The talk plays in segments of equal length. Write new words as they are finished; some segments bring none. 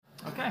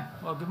Okay,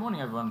 well, good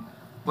morning, everyone.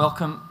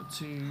 Welcome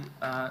to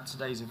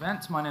today's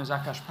event. My name is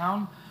Akash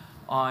Pown.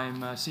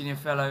 I'm a Senior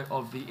Fellow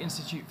of the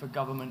Institute for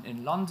Government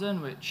in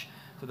London, which,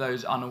 for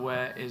those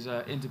unaware, is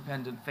an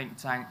independent think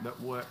tank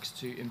that works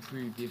to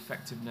improve the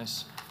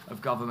effectiveness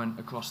of government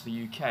across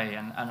the UK.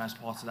 And as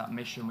part of that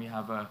mission, we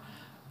have a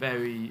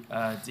very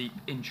deep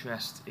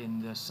interest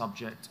in the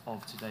subject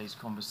of today's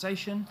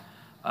conversation.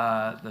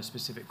 The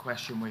specific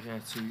question we're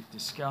here to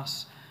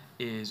discuss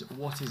is,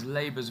 what is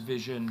Labour's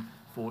vision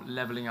for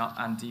levelling up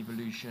and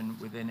devolution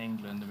within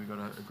England? And we've got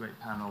a great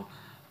panel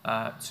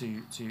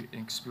to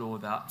explore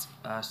that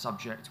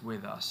subject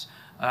with us.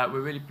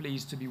 We're really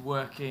pleased to be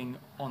working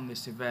on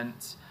this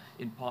event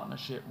in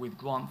partnership with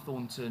Grant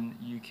Thornton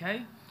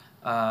UK.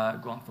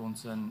 Grant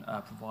Thornton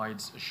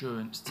provides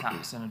assurance,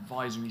 tax and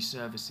advisory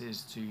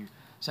services to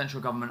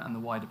central government and the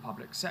wider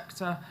public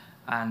sector.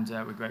 And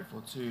we're grateful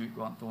to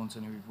Grant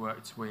Thornton, who we've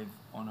worked with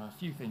on a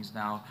few things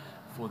now,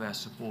 for their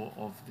support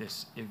of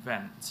this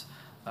event.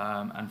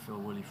 And Phil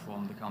Woolley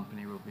from the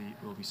company will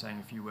be saying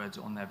a few words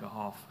on their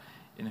behalf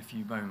in a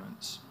few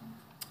moments.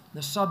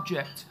 The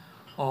subject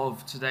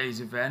of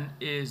today's event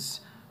is,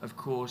 of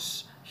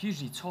course,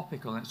 hugely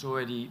topical, and it's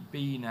already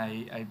been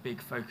a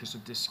big focus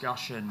of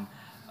discussion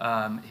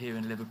here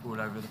in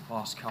Liverpool over the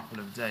past couple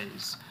of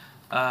days.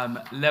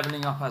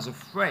 Levelling up as a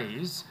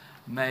phrase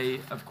may,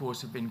 of course,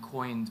 have been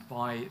coined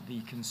by the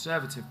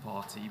Conservative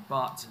Party,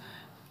 but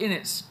in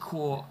its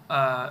core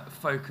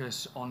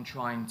focus on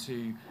trying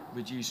to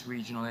reduce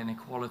regional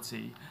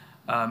inequality,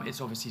 it's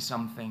obviously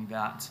something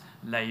that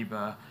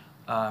Labour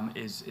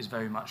is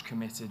very much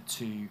committed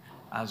to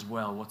as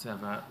well,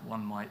 whatever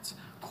one might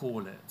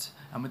call it.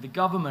 And with the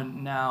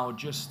government now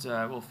just,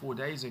 4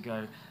 days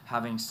ago,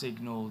 having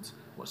signalled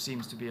what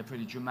seems to be a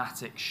pretty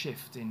dramatic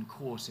shift in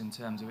course in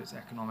terms of its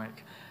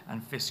economic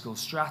and fiscal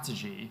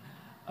strategy,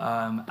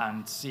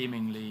 and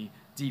seemingly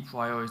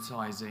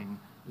deprioritising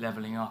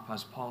levelling up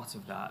as part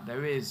of that,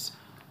 there is,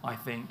 I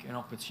think, an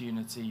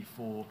opportunity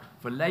for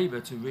Labour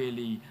to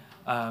really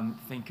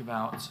think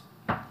about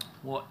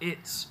what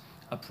its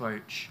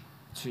approach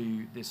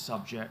to this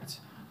subject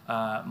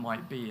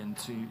might be, and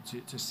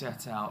to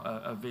set out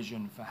a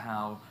vision for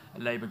how a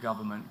Labour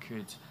government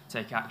could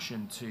take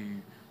action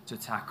to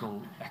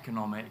tackle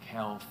economic,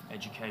 health,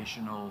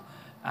 educational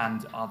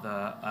and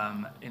other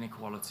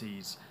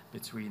inequalities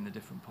between the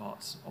different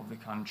parts of the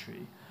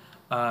country.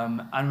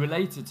 And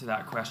related to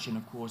that question,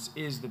 of course,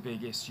 is the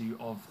big issue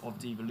of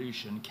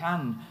devolution.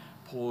 Can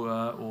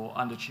poorer or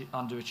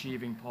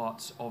underachieving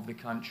parts of the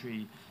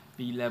country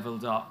be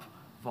levelled up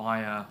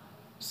via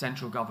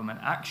central government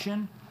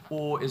action,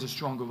 or is a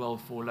stronger role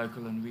for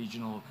local and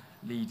regional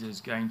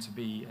leaders going to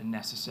be a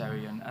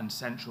necessary and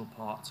central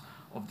part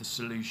of the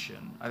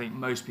solution? I think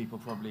most people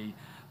probably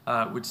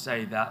would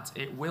say that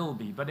it will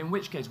be, but in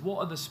which case, what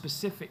are the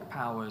specific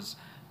powers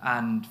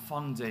and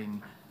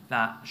funding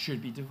that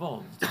should be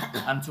devolved,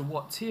 and to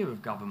what tier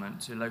of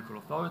government? To local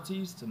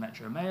authorities, to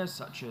metro mayors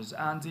such as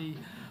Andy,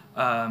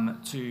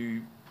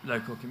 to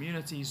local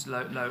communities,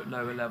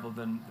 lower level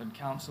than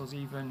councils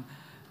even?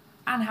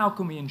 And how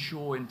can we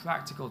ensure in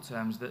practical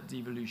terms that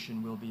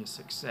devolution will be a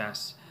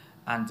success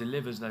and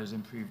delivers those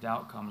improved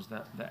outcomes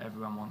that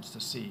everyone wants to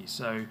see?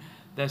 So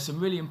there's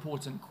some really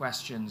important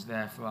questions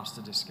there for us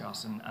to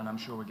discuss, and I'm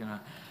sure we're going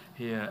to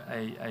hear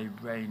a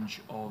range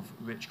of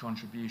rich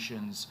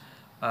contributions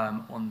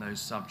on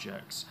those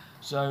subjects.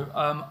 So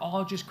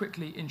I'll just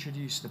quickly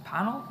introduce the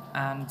panel,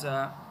 and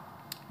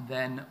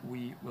then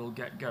we will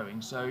get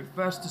going. So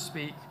first to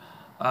speak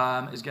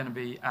is going to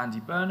be Andy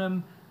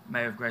Burnham,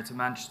 Mayor of Greater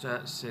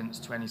Manchester since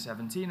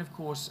 2017, of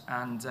course,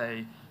 and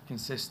a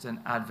consistent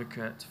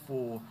advocate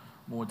for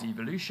more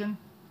devolution.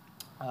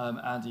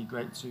 Andy,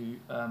 great to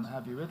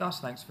have you with us.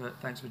 Thanks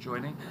for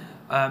joining.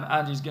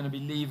 Andy's going to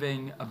be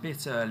leaving a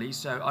bit early,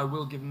 so I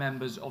will give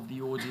members of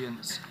the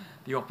audience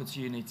the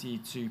opportunity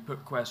to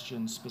put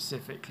questions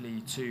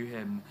specifically to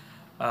him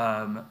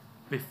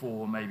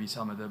before maybe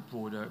some of the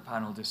broader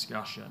panel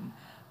discussion.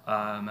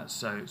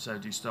 So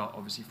do start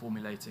obviously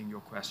formulating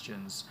your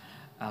questions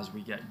as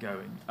we get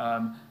going.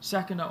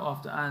 Second,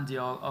 after Andy,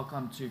 I'll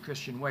come to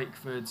Christian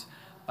Wakeford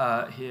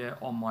here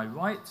on my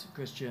right.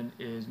 Christian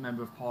is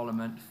Member of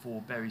Parliament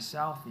for Bury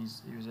South.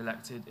 He was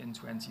elected in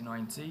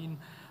 2019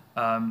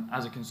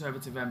 as a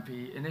Conservative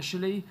MP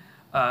initially,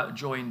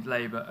 joined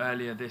Labour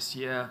earlier this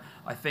year,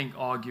 I think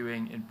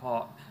arguing in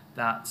part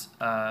that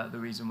the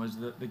reason was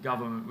that the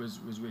government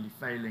was really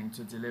failing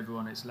to deliver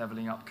on its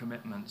levelling up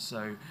commitments,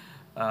 so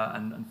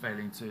and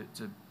failing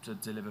to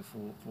deliver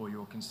for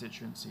your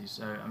constituency.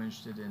 So I'm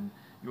interested in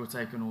your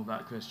take on all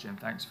that, Christian.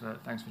 Thanks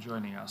for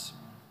joining us.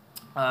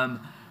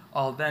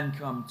 I'll then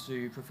come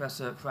to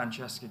Professor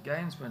Francesca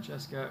Gaines.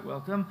 Francesca,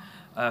 welcome.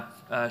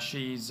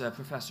 She's a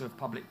Professor of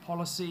Public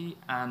Policy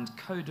and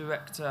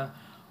Co-Director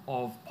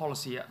of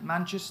Policy at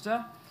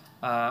Manchester,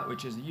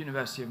 which is the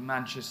University of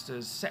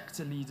Manchester's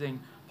sector-leading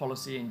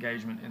Policy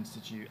Engagement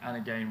Institute. And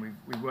again,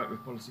 we've worked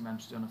with Policy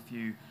Manchester on a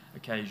few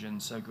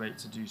occasions, so great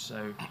to do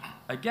so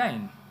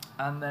again.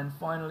 And then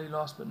finally,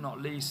 last but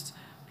not least,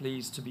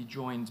 pleased to be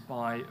joined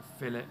by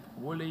Philip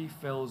Woolley.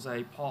 Phil's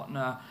a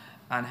partner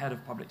and head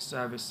of public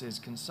services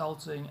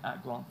consulting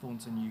at Grant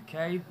Thornton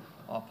UK,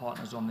 our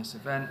partners on this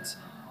event.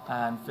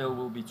 And Phil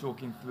will be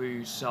talking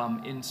through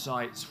some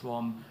insights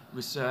from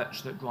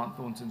research that Grant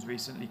Thornton's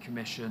recently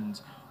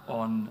commissioned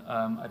on,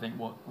 I think,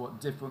 what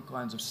different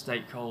kinds of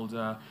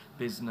stakeholder,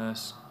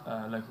 business,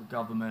 local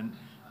government,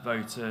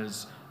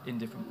 voters in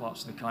different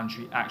parts of the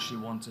country actually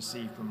want to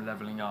see from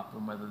Levelling Up,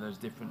 and whether those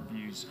different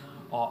views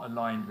are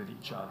aligned with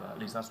each other. At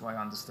least that's what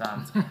I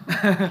understand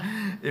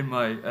in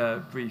my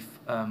brief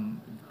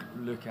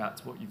look at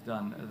what you've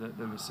done,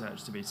 the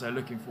research to be. So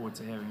looking forward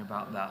to hearing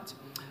about that.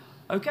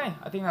 Okay,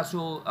 I think that's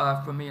all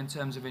from me in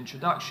terms of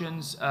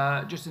introductions.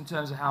 Just in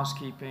terms of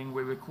housekeeping,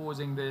 we're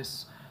recording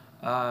this.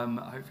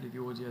 Hopefully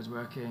the audio is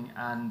working,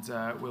 and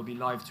we'll be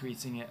live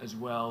tweeting it as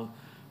well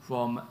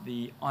from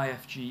the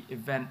IFG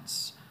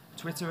Events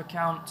Twitter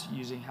account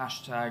using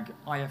hashtag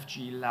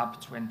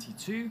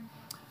IFGLab22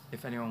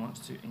 if anyone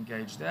wants to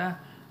engage there.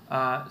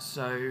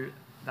 So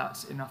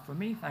that's enough from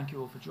me. Thank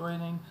you all for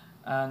joining,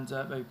 and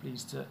very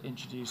pleased to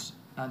introduce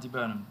Andy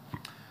Burnham.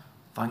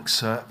 Thanks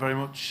very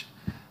much,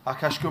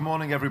 Akash. Good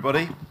morning,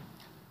 everybody.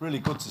 Really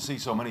good to see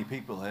so many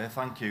people here.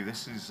 Thank you.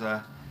 This is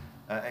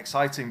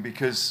exciting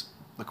because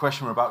the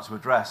question we're about to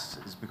address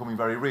is becoming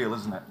very real,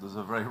 isn't it? There's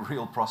a very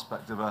real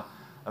prospect of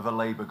a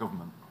Labour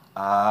government,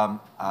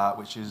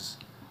 which is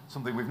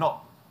something we've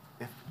not,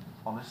 if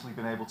honestly,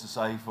 been able to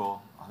say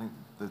for, I think,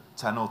 the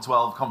 10 or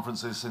 12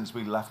 conferences since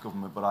we left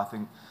government, but I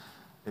think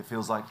it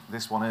feels like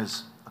this one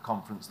is a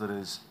conference that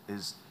is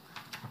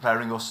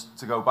preparing us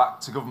to go back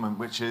to government,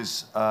 which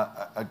is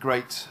a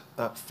great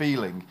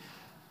feeling.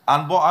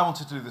 And what I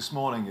wanted to do this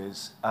morning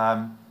is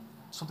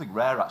something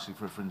rare, actually,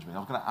 for a fringe meeting. I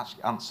was going to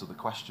actually answer the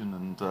question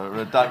and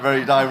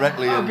very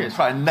directly and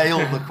try and nail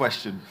the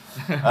question.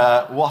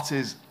 What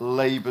is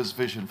Labour's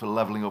vision for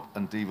levelling up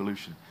and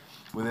devolution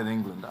within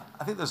England?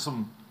 I think there's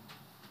some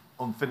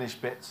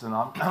unfinished bits, and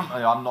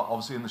I'm not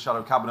obviously in the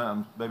shadow cabinet,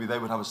 and maybe they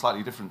would have a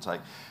slightly different take.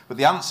 But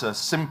the answer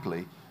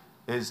simply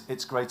is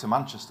it's Greater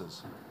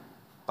Manchester's.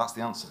 That's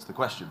the answer to the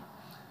question.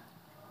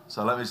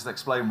 So let me just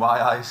explain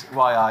why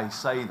I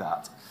say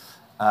that.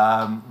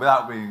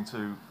 Without being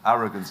too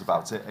arrogant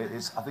about it,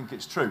 I think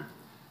it's true.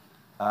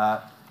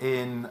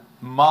 In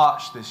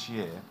March this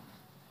year,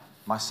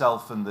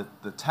 myself and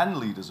the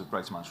 10 leaders of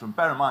Greater Manchester, and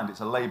bear in mind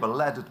it's a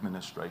Labour-led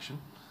administration,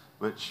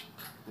 which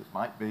it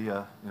might be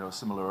a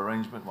similar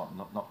arrangement, well,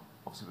 not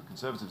obviously with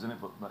Conservatives in it,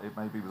 but it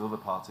may be with other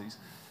parties.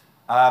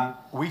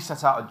 We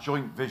set out a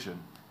joint vision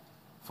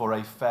for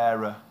a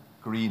fairer,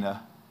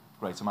 greener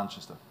Greater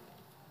Manchester.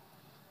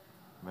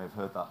 You may have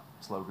heard that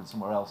slogan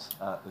somewhere else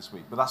this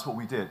week, but that's what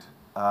we did.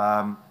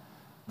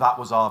 That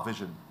was our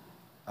vision.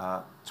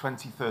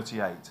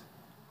 2038,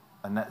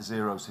 a net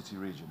zero city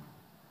region.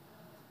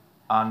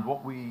 And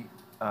what we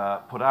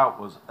put out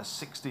was a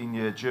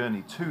 16-year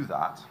journey to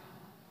that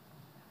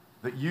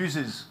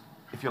uses,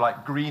 if you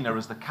like, greener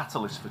as the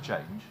catalyst for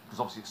change,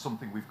 because obviously it's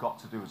something we've got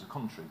to do as a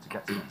country to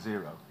get to net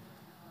zero.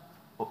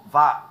 But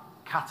that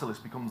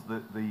catalyst becomes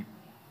the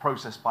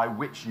process by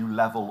which you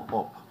level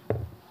up,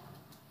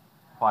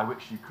 by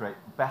which you create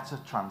better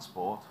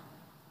transport,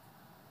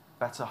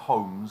 better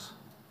homes,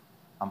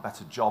 and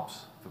better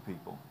jobs for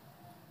people.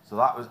 So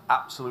that was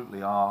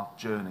absolutely our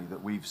journey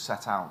that we've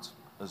set out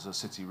as a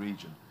city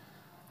region.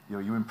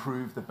 You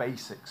improve the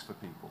basics for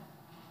people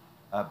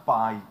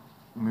by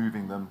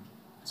moving them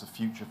to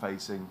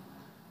future-facing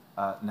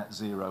net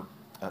zero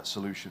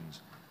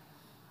solutions.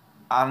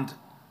 And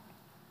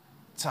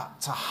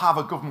to have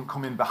a government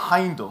come in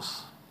behind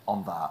us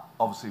on that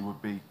obviously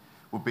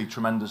would be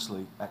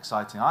tremendously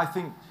exciting. I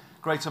think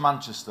Greater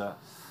Manchester,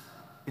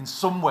 in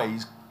some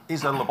ways,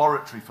 is a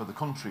laboratory for the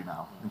country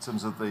now in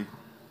terms of the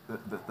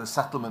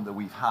settlement that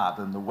we've had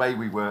and the way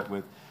we work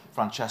with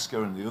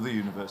Francesca and the other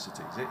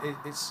universities.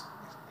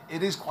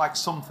 It is quite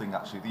something,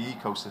 actually, the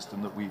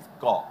ecosystem that we've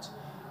got.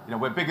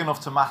 We're big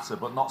enough to matter,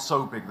 but not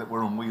so big that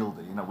we're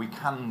unwieldy. We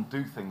can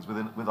do things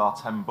with our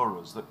 10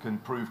 boroughs that can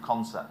prove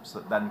concepts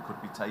that then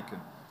could be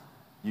taken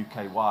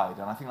UK-wide,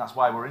 and I think that's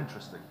why we're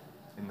interested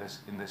in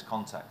this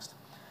context.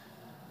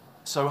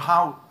 So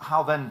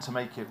how then to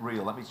make it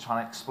real? Let me try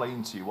and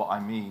explain to you what I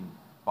mean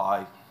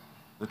by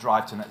the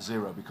drive to net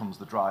zero becomes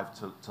the drive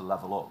to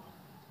level up.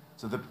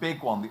 So the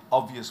big one, the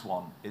obvious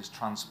one, is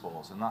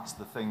transport, and that's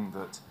the thing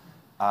that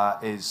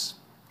is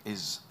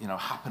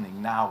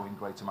happening now in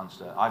Greater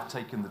Manchester. I've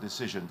taken the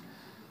decision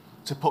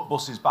to put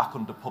buses back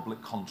under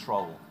public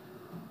control.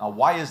 Now,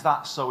 why is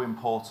that so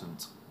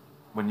important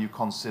when you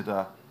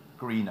consider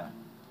greener?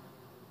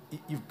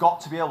 You've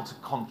got to be able to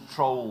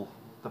control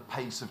the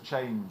pace of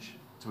change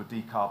to a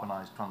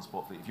decarbonised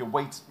transport fleet. If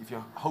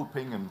you're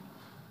hoping and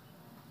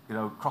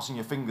crossing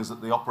your fingers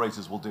that the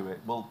operators will do it,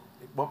 well,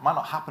 it might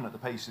not happen at the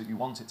pace that you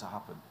want it to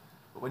happen.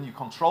 But when you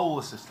control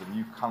the system,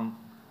 you can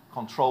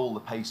control the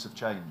pace of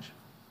change,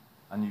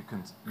 and you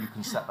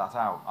can set that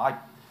out. I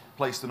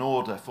placed an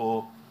order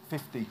for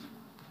 50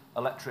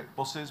 electric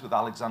buses with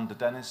Alexander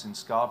Dennis in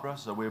Scarborough.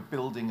 So we're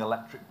building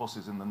electric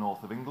buses in the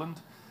north of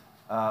England,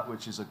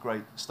 which is a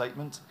great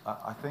statement,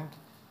 I think.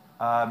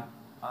 Um,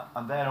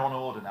 and they're on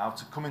order now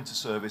to come into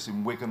service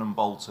in Wigan and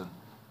Bolton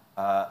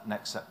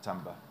next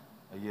September,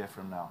 a year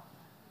from now.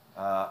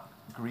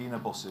 Greener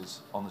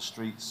buses on the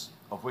streets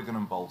of Wigan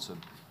and Bolton,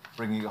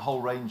 bringing a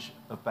whole range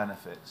of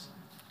benefits.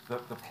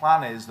 The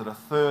plan is that a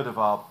third of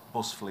our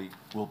bus fleet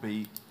will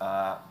be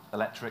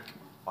electric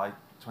by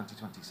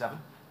 2027.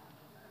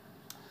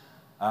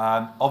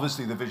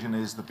 Obviously, the vision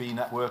is the B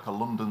network, a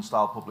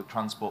London-style public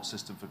transport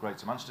system for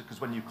Greater Manchester, because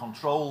when you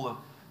control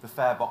the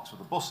fare box for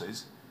the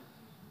buses,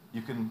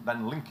 you can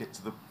then link it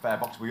to the fare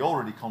box we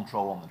already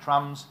control on the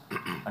trams,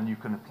 and you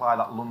can apply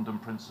that London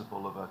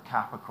principle of a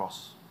cap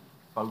across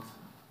both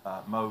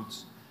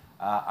modes,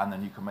 and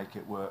then you can make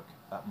it work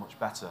much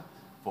better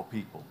for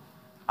people.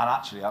 And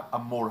actually, a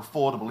more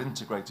affordable,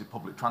 integrated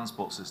public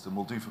transport system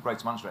will do for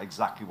Greater Manchester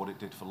exactly what it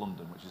did for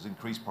London, which is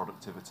increase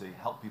productivity,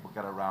 help people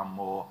get around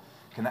more,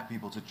 connect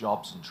people to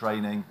jobs and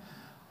training,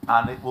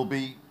 and it will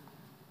be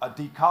a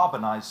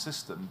decarbonised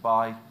system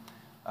by,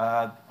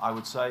 I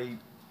would say,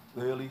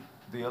 the early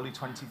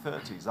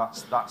 2030s.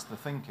 That's the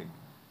thinking.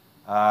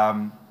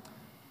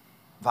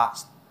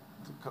 That's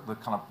the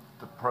kind of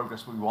the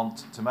progress we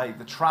want to make.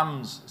 The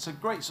trams, it's a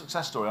great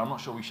success story. I'm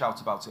not sure we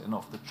shout about it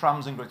enough. The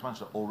trams in Greater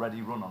Manchester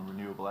already run on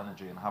renewable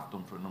energy and have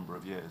done for a number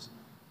of years.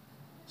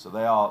 So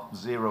they are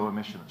zero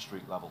emission at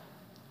street level.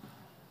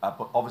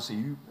 But obviously,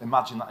 you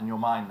imagine that in your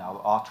mind now,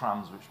 that our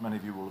trams, which many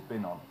of you will have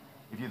been on,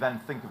 if you then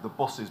think of the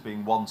buses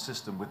being one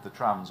system with the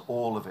trams,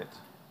 all of it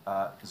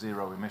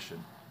zero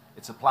emission,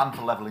 it's a plan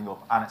for levelling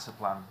up, and it's a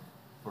plan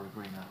for a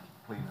greener,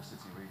 cleaner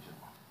city region.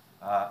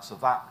 So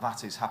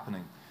that is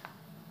happening.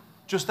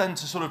 Just then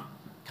to sort of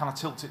kind of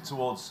tilt it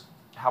towards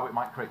how it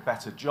might create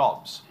better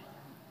jobs,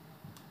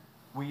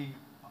 we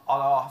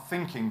are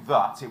thinking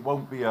that it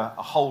won't be a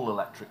whole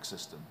electric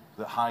system,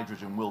 that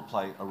hydrogen will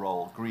play a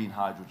role, green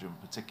hydrogen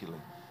particularly.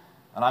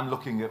 And I'm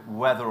looking at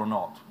whether or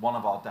not one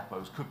of our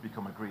depots could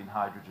become a green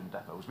hydrogen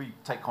depot. As we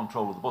take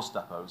control of the bus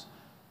depots,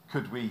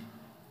 could we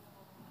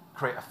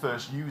create a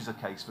first user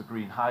case for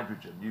green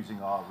hydrogen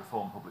using our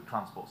reformed public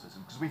transport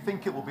system? Because we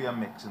think it will be a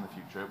mix in the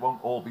future. It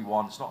won't all be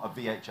one. It's not a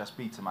VHS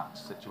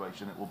Betamax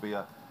situation. It will be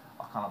a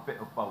kind of bit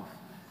of both.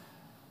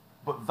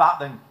 But that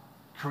then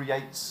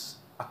creates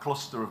a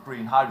cluster of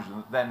green hydrogen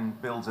that then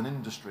builds an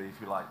industry,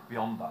 if you like,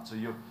 beyond that. So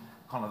you're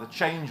kind of the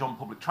change on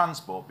public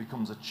transport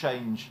becomes a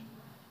change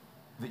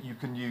that you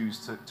can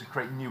use to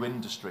create new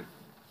industry.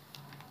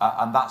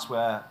 And that's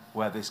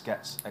where this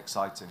gets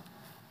exciting.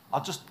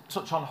 I'll just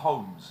touch on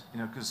homes,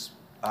 because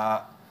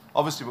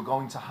obviously we're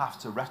going to have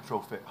to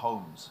retrofit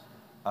homes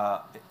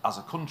as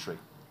a country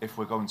if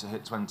we're going to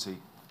hit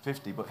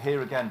 2050. But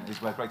here again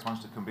is where Greater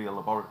Manchester can be a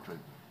laboratory.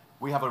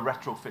 We have a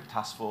retrofit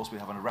task force, we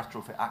have a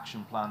retrofit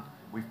action plan.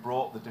 We've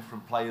brought the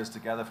different players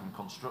together from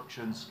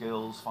construction,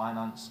 skills,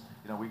 finance.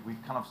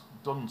 We've kind of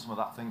done some of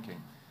that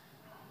thinking.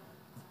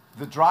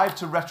 The drive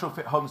to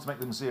retrofit homes to make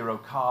them zero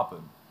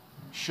carbon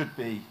should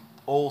be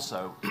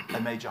also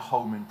a major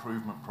home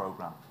improvement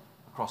programme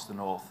across the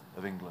north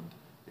of England.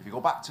 If you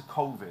go back to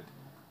COVID,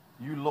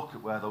 you look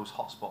at where those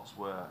hotspots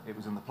were. It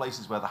was in the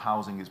places where the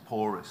housing is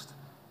poorest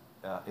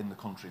in the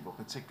country, but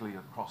particularly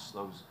across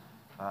those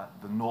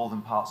the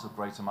northern parts of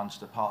Greater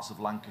Manchester, parts of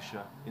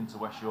Lancashire, into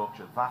West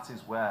Yorkshire. That is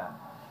where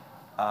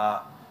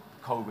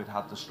COVID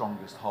had the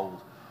strongest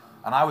hold.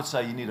 And I would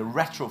say you need a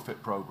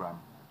retrofit programme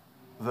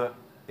that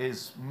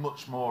is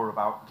much more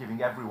about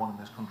giving everyone in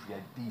this country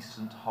a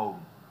decent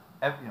home.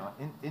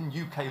 In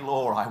UK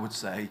law, I would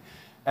say,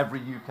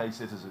 every UK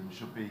citizen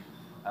should be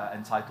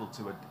entitled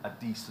to a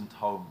decent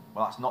home.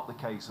 Well, that's not the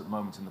case at the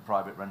moment in the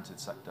private rented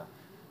sector.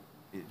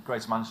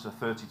 Greater Manchester,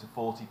 30 to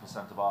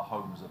 40% of our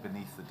homes are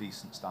beneath the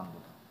decent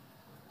standard.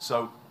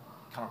 So,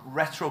 kind of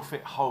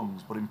retrofit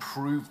homes, but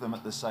improve them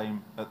at the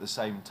same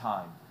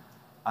time,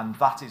 and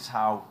that is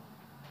how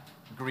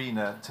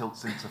greener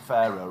tilts into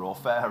fairer, or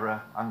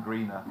fairer and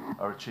greener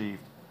are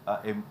achieved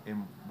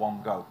in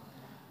one go.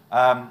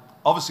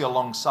 Obviously,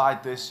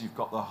 alongside this, you've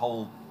got the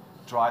whole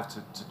drive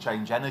to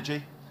change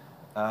energy.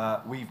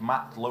 We've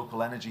mapped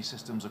local energy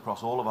systems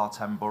across all of our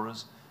 10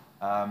 boroughs.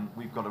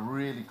 We've got a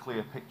really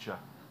clear picture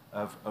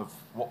of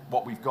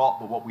what we've got,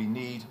 but what we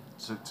need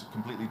to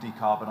completely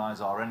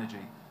decarbonise our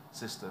energy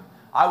system.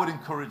 I would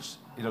encourage,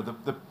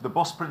 the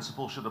bus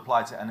principle should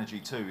apply to energy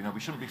too. We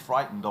shouldn't be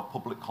frightened of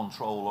public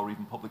control or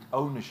even public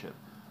ownership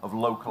of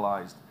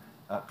localised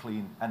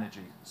clean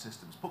energy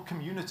systems. Put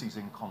communities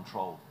in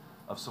control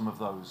of some of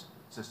those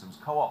systems.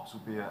 Co-ops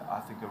would be,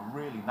 I think, a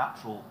really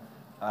natural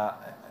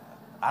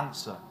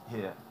answer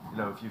here.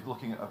 If you're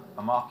looking at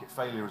a market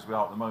failure as we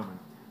are at the moment,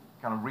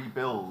 kind of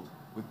rebuild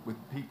with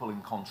people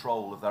in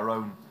control of their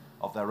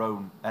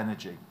own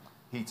energy,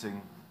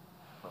 heating,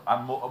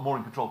 and more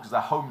in control because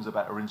their homes are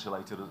better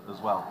insulated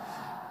as well.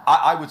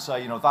 I would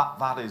say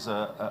that is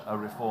a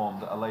reform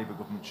that a Labour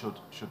government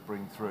should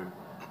bring through,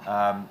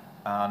 then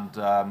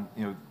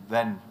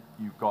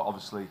you've got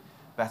obviously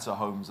better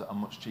homes that are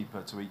much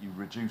cheaper to eat. You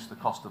reduce the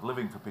cost of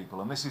living for people,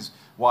 and this is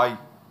why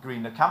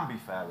greener can be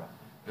fairer.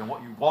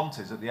 What you want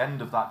is at the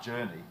end of that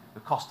journey,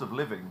 the cost of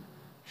living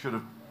should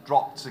have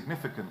dropped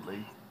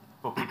significantly,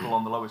 for people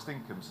on the lowest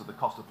income. So the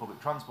cost of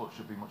public transport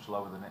should be much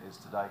lower than it is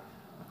today.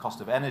 The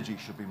cost of energy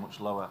should be much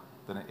lower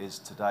than it is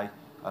today.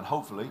 And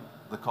hopefully,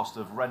 the cost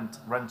of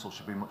rental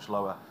should be much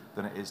lower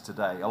than it is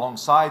today.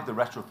 Alongside the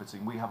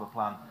retrofitting, we have a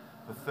plan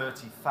for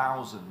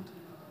 30,000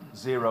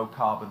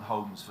 zero-carbon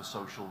homes for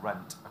social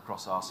rent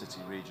across our city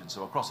region.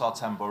 So across our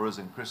 10 boroughs,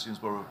 in Christians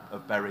Borough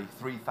of Bury,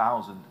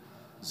 3,000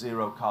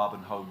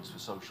 zero-carbon homes for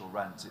social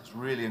rent. It's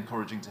really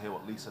encouraging to hear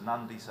what Lisa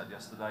Nandy said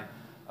yesterday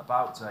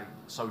about a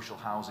social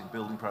housing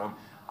building programme.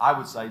 I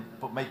would say,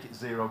 but make it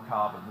zero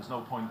carbon. There's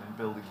no point in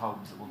building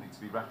homes that will need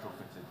to be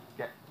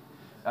retrofitted.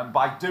 And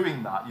by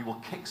doing that, you will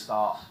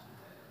kickstart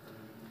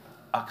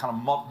a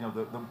kind of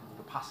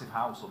the passive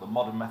house or the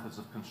modern methods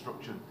of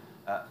construction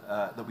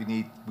that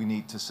we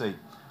need to see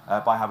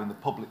by having the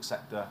public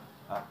sector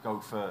go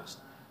first.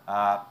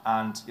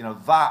 And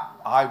that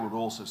I would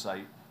also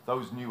say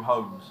those new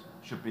homes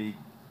should be,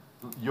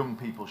 young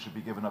people should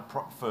be given a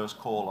first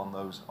call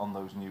on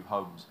those new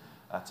homes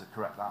to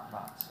correct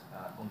that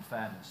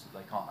unfairness that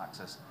they can't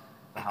access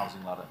the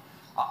housing ladder.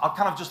 I'll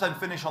kind of just then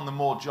finish on the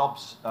more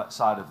jobs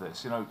side of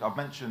this. I've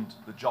mentioned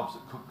the jobs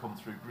that could come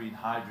through green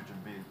hydrogen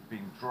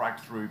being dragged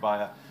through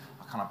by a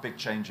kind of big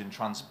change in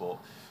transport.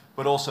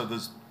 But also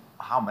there's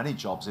how many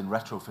jobs in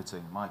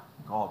retrofitting? My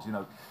God,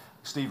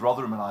 Steve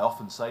Rotherham and I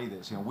often say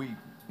this.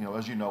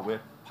 As you know,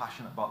 we're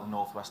passionate about the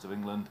northwest of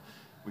England.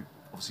 We've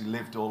obviously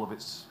lived all of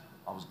its,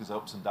 I was going to say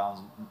ups and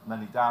downs,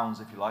 many downs,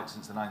 if you like,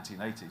 since the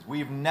 1980s.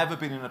 We've never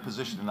been in a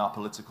position in our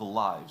political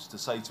lives to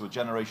say to a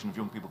generation of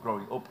young people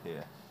growing up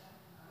here,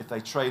 if they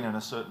train in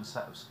a certain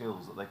set of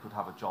skills, that they could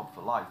have a job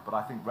for life. But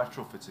I think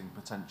retrofitting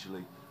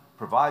potentially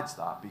provides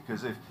that,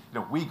 because if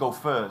we go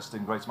first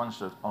in Greater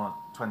Manchester on a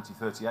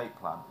 2038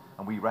 plan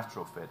and we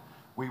retrofit,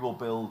 we will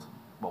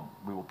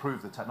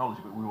prove the technology,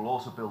 but we will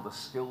also build a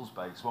skills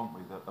base, won't we,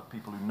 of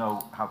people who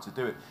know how to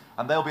do it.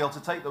 And they'll be able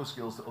to take those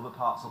skills to other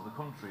parts of the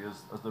country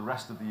as the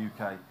rest of the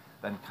UK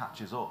then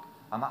catches up.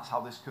 And that's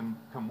how this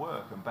can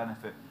work and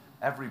benefit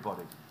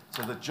everybody.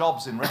 So the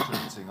jobs in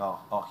retrofitting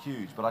are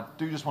huge, but I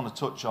do just want to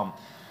touch on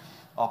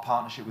our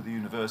partnership with the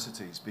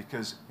universities,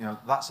 because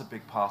that's a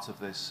big part of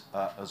this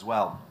as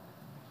well.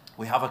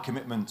 We have a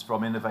commitment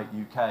from Innovate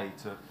UK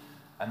to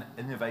an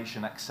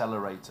innovation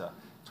accelerator,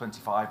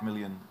 £25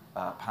 million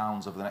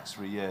over the next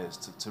 3 years,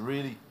 to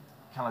really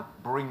kind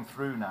of bring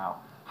through now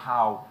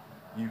how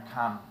you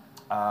can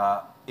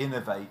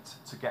innovate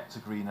to get to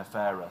greener,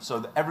 fairer. So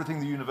that everything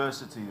the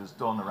university has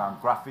done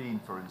around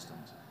graphene, for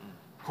instance,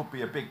 could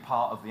be a big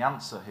part of the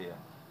answer here.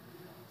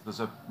 There's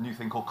a new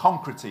thing called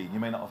concretine. You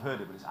may not have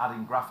heard it, but it's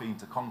adding graphene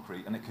to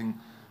concrete, and it can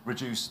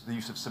reduce the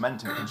use of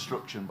cement in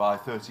construction by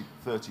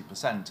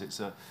 30%. It's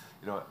a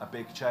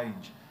big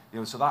change.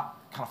 So that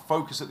kind of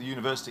focus that the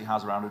university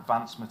has around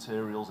advanced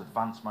materials,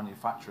 advanced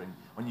manufacturing,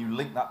 when you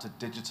link that to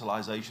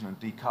digitalisation and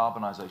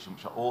decarbonisation,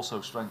 which are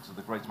also strengths of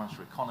the Greater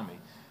Manchester economy,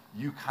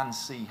 you can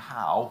see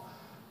how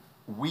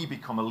we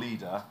become a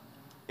leader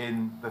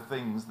in the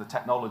things, the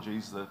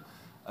technologies, the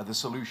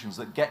solutions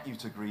that get you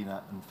to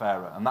greener and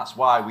fairer. And that's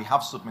why we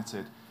have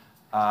submitted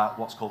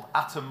what's called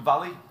Atom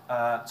Valley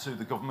to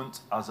the government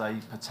as a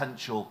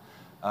potential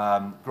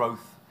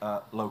growth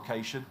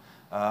location.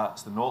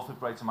 It's the north of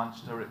Greater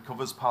Manchester. It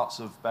covers parts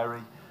of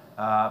Bury,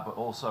 but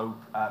also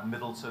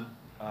Middleton,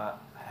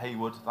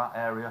 Haywood, that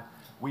area.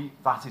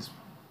 That is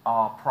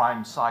our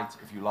prime site,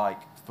 if you like,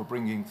 for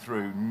bringing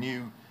through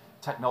new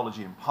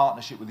technology in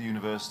partnership with the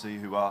university,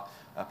 who are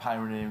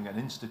pioneering an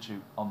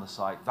institute on the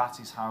site. That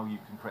is how you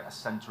can create a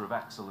centre of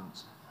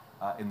excellence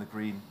in the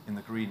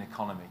green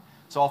economy.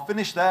 So I'll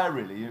finish there,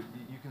 really.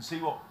 You can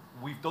see what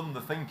we've done the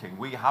thinking.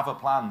 We have a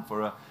plan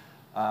for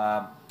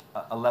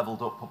a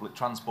levelled up public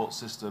transport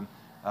system.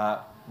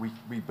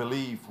 We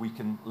believe we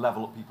can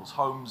level up people's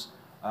homes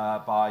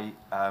by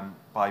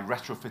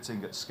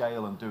retrofitting at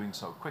scale and doing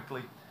so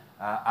quickly.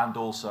 And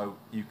also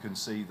you can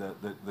see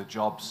the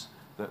jobs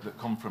that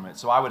come from it.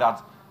 So I would add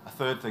a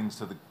third thing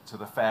to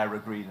the fairer,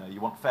 greener. You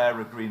want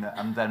fairer, greener,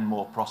 and then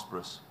more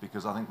prosperous,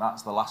 because I think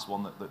that's the last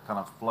one that kind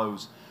of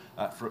flows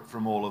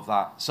from all of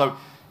that. So,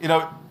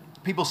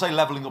 people say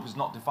levelling up is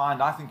not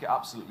defined. I think it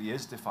absolutely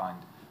is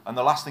defined. And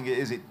the last thing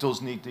it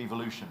does need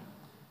devolution.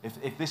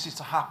 If this is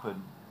to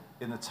happen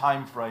in the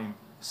time frame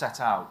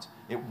set out,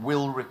 it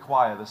will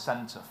require the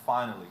centre,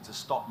 finally, to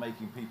stop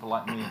making people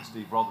like me and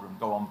Steve Rotherham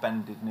go on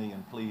bended knee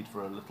and plead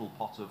for a little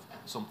pot of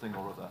something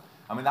or other.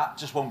 I mean, that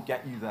just won't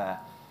get you there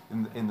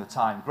in the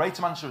time.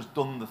 Greater Manchester has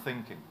done the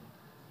thinking.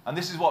 And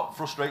this is what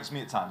frustrates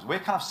me at times. We're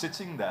kind of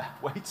sitting there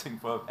waiting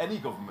for any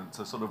government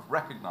to sort of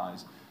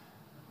recognise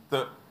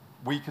that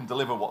we can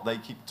deliver what they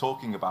keep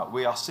talking about.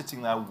 We are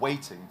sitting there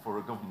waiting for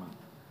a government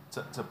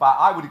to back.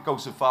 I would go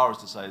so far as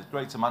to say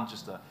Greater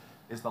Manchester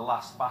is the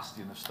last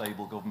bastion of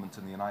stable government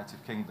in the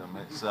United Kingdom.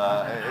 It's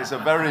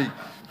a very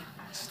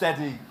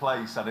steady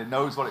place, and it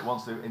knows what it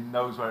wants to do. It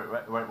knows where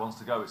it wants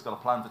to go. It's got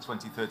a plan for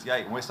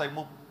 2038, and we're saying,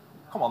 well,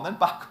 come on then,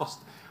 back us.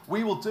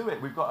 We will do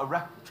it. We've got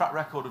a track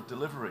record of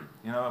delivery.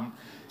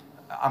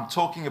 I'm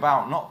talking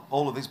about not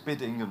all of this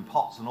bidding and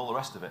pots and all the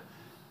rest of it.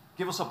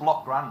 Give us a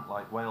block grant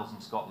like Wales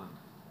and Scotland,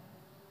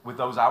 with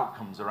those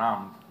outcomes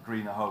around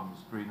greener homes,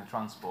 greener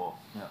transport,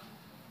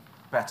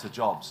 better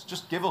jobs.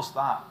 Just give us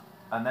that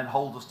and then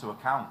hold us to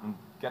account and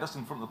get us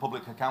in front of the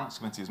Public Accounts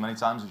Committee as many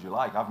times as you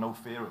like. I have no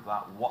fear of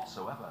that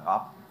whatsoever.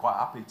 I'm quite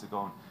happy to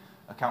go and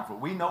account for it.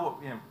 We know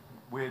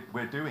what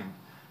we're doing.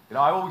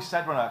 I always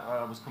said when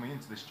I was coming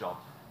into this job,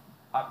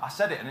 I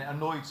said it and it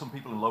annoyed some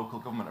people in local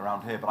government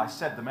around here, but I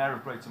said the Mayor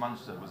of Greater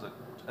Manchester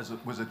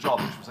was a job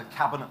which was a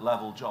cabinet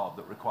level job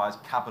that requires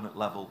cabinet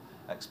level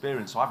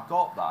experience. So I've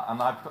got that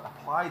and I've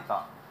applied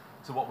that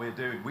to what we're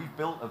doing. We've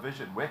built a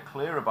vision. We're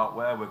clear about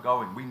where we're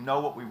going. We know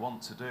what we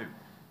want to do.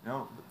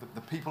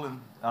 The people in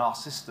our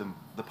system,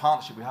 the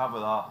partnership we have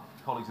with our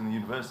colleagues in the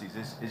universities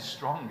is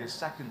strong, is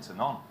second to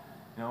none.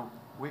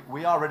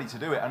 We are ready to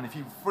do it, and if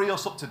you free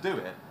us up to do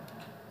it,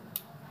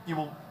 you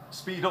will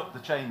speed up the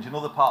change in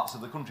other parts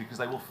of the country because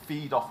they will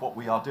feed off what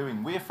we are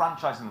doing. We're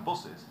franchising the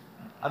buses,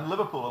 and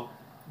Liverpool,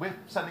 we're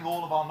sending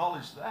all of our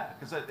knowledge there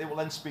because it will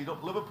then speed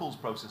up Liverpool's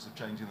process of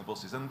changing the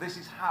buses. And this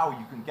is how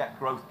you can get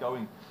growth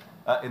going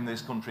in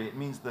this country. It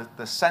means that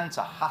the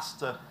centre has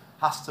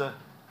to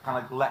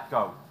kind of let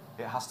go.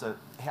 It has to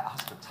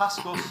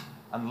task us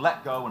and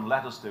let go and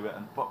let us do it.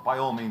 But by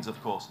all means,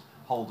 of course,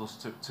 hold us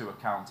to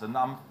account. And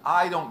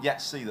I don't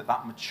yet see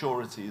that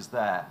maturity is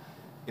there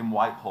in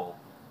Whitehall.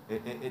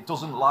 It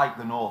doesn't like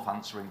the North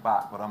answering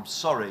back, but I'm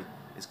sorry,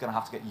 it's going to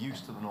have to get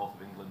used to the North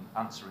of England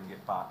answering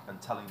it back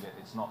and telling it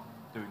it's not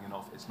doing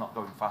enough, it's not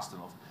going fast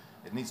enough.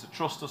 It needs to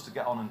trust us to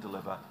get on and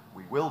deliver.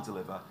 We will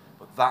deliver,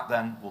 but that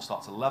then will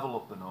start to level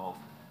up the North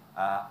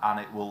and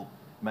it will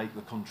make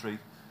the country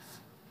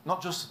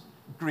not just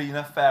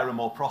greener, fairer,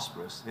 more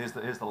prosperous. Here's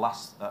the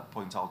last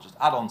point I'll just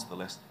add on to the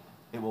list.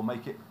 It will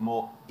make it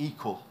more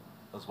equal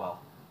as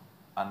well.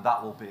 And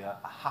that will be a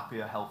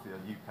happier, healthier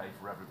UK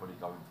for everybody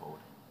going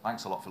forward.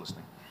 Thanks a lot for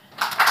listening.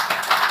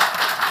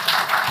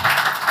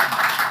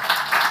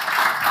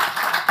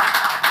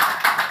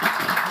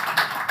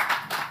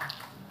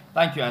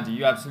 Thank you, Andy.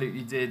 You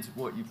absolutely did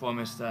what you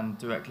promised and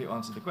directly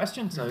answered the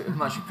question, so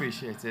much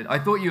appreciated. I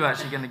thought you were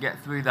actually going to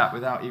get through that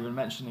without even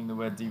mentioning the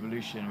word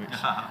devolution, which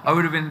I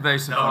would have been very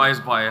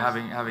surprised by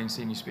having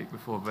seen you speak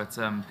before, but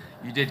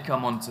you did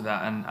come on to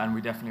that, and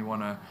we definitely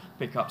want to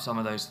pick up some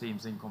of those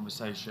themes in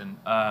conversation.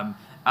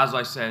 As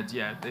I said,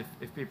 yeah,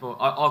 if people...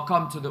 I'll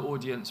come to the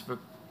audience for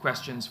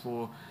questions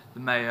for the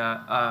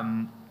Mayor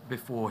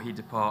before he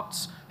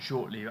departs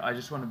shortly. I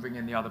just want to bring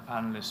in the other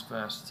panellists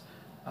first.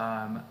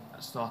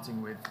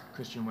 Starting with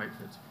Christian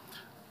Wakeford.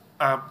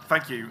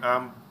 Thank you.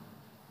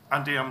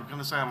 Andy, I'm going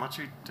to say I'm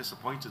actually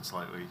disappointed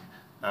slightly,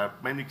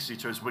 mainly because you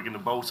chose Wigan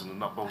and Bolton and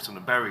not Bolton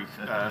and Bury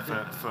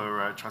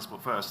for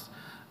Transport First.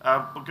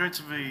 But going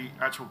to the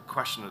actual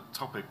question at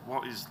topic,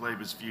 what is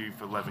Labour's view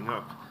for levelling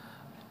up?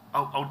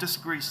 I'll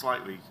disagree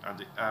slightly,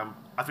 Andy.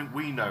 I think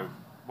we know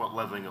what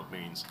levelling up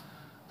means,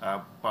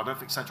 but I don't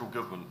think central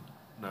government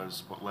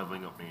knows what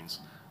levelling up means.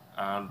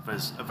 And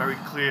there's a very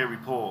clear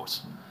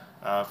report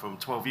from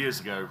 12 years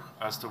ago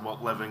as to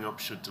what levelling up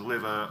should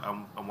deliver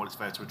and what it's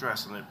there to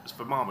address, and it's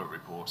the Marmot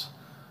report.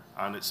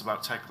 And it's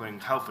about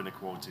tackling health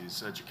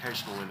inequalities,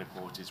 educational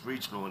inequalities,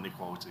 regional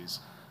inequalities.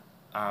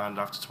 And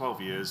after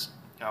 12 years,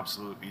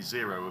 absolutely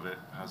zero of it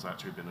has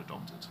actually been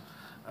adopted.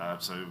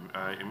 So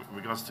in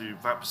regards to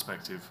that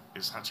perspective,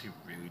 it's actually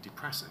really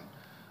depressing.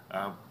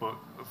 But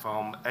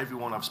from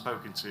everyone I've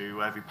spoken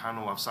to, every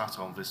panel I've sat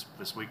on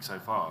this week so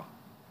far,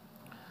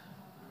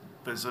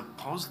 there's a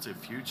positive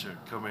future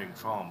coming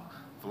from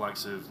the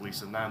likes of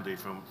Lisa Nandy,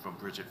 from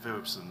Bridget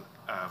Phillipson,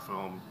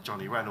 from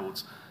Johnny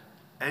Reynolds.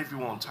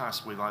 Everyone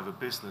tasked with either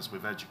business,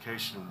 with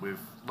education, with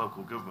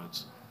local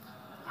governments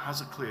has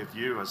a clear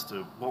view as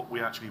to what we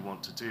actually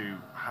want to do,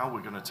 how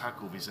we're going to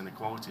tackle these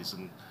inequalities,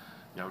 and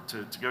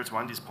to go to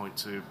Andy's point,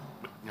 to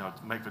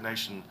make the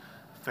nation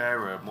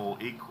fairer, more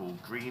equal,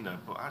 greener,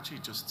 but actually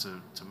just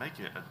to make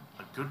it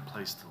a good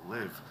place to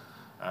live.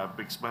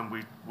 Because when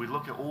we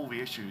look at all the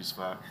issues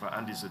that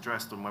Andy's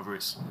addressed, and whether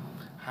it's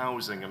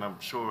housing, and I'm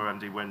sure,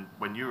 Andy, when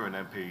you were an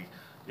MP,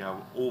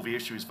 all the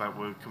issues that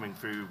were coming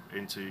through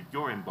into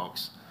your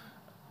inbox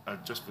are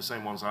just the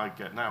same ones I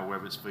get now,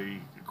 whether it's the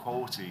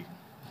quality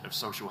of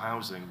social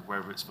housing,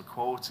 whether it's the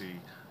quality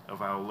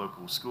of our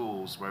local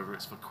schools, whether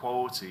it's the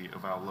quality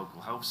of our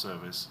local health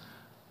service,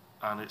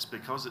 and it's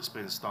because it's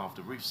been starved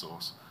of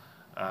resource.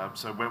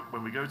 So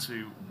when we go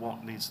to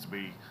what needs to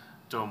be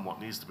done,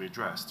 what needs to be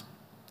addressed,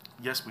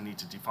 yes, we need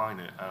to define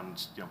it,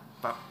 and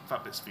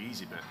that bit's the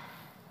easy bit.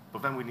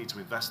 But then we need to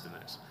invest in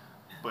it.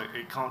 But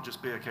it can't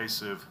just be a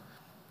case of,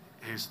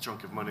 here's a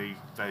chunk of money,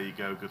 there you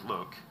go, good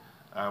luck.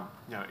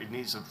 It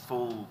needs a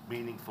full,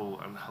 meaningful,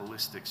 and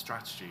holistic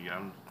strategy.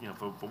 And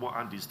for what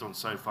Andy's done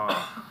so far,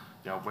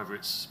 whether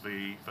it's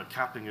the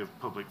capping of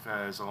public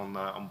fares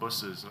on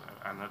buses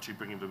and actually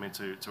bringing them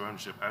into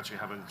ownership, actually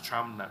having a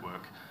tram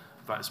network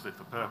that is fit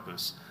for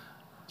purpose.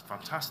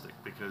 Fantastic,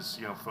 because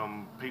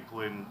from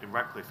people in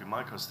Ratcliffe, in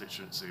my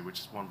constituency, which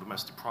is one of the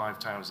most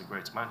deprived towns in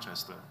Greater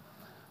Manchester,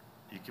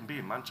 you can be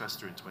in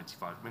Manchester in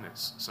 25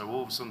 minutes. So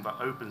all of a sudden that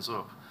opens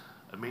up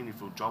a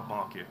meaningful job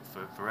market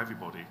for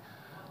everybody,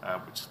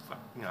 which is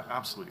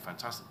absolutely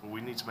fantastic. But we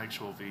need to make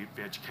sure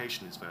the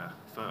education is there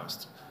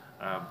first.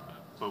 Um,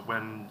 but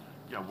when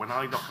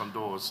I knock on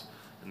doors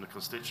in the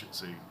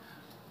constituency,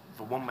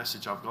 the one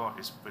message I've got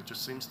is there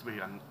just seems to be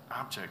an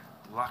abject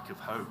lack of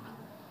hope.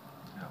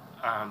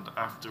 And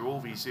after all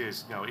these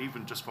years,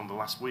 even just from the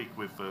last week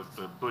with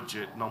the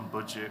budget,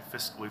 non-budget,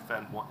 fiscal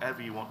event,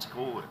 whatever you want to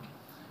call it,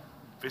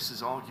 this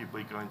is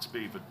arguably going to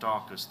be the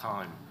darkest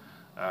time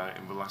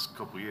in the last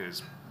couple of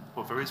years.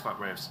 But there is that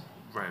ray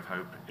of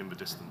hope in the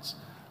distance.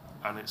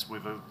 And it's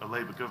with a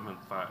Labour government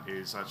that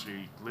is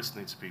actually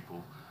listening to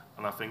people.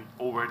 And I think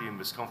already in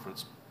this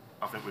conference,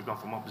 I think we've gone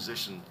from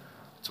opposition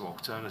to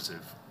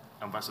alternative.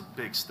 And that's a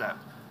big step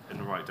in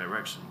the right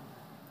direction.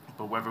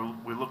 But whether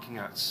we're looking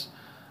at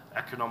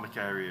economic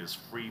areas,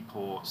 free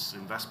ports,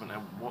 investment,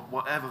 and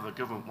whatever the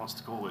government wants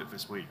to call it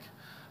this week,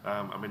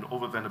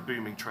 other than a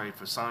booming trade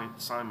for sign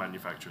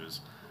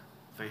manufacturers,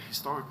 they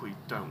historically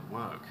don't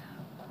work.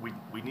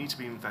 We need to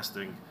be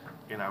investing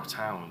in our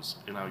towns,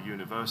 in our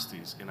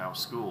universities, in our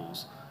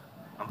schools,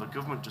 and the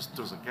government just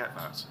doesn't get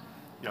that.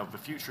 The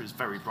future is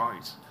very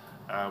bright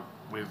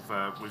with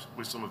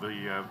some of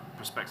the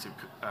prospective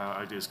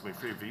ideas coming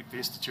through. The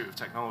Institute of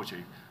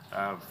Technology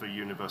for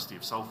University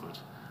of Salford,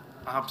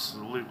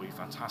 absolutely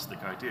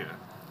fantastic idea.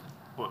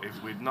 But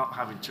if we're not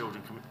having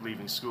children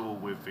leaving school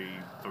with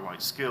the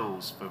right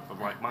skills, the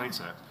right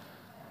mindset,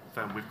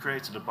 then we've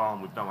created a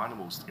barn with no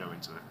animals to go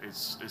into it.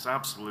 It's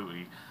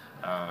absolutely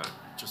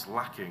just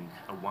lacking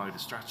a wider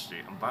strategy,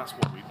 and that's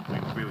what we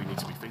really need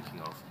to be thinking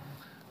of.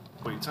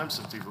 But in terms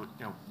of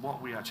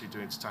what we're actually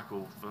doing to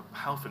tackle the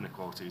health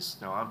inequalities,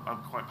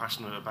 I'm quite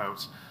passionate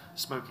about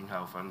smoking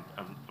health, and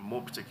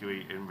more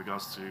particularly in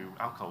regards to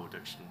alcohol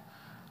addiction.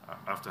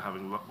 After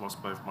having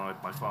lost both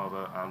my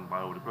father and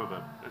my older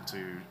brother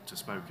to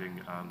smoking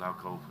and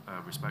alcohol,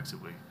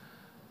 respectively.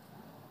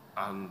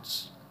 And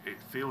it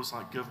feels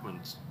like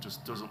government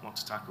just doesn't want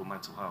to tackle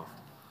mental health.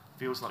 It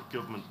feels like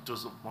government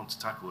doesn't want to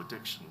tackle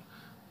addiction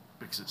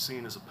because it's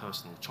seen as a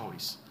personal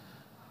choice.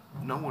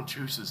 No one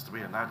chooses to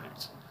be an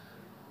addict.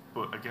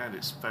 But again,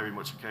 it's very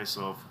much a case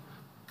of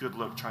good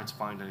luck trying to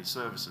find any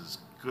services,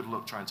 good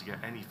luck trying to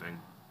get anything,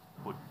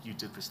 but you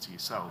did this to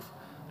yourself.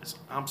 It's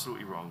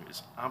absolutely wrong,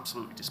 it's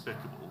absolutely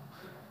despicable,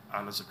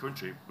 and as a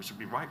country, we should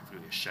be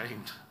rightfully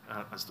ashamed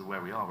as to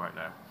where we are right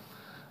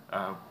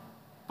now.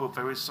 But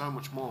there is so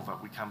much more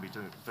that we can be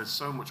doing. There's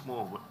so much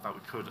more that we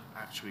could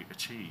actually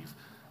achieve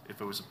if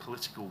there was a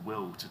political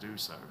will to do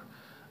so.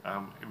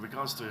 In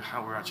regards to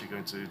how we're actually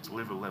going to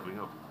deliver Levelling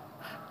Up,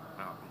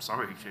 I'm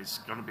sorry, it's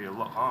going to be a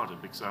lot harder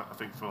because I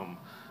think from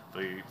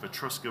the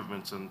Truss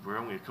government, and we're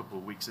only a couple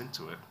of weeks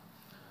into it,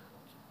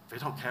 they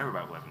don't care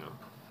about Levelling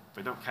Up.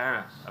 They don't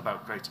care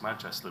about Greater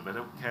Manchester. They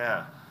don't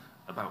care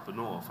about the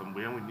North, and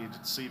we only needed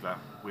to see that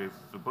with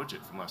the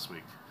budget from last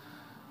week.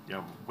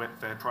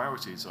 Their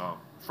priorities are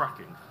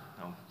fracking.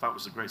 That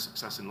was a great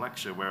success in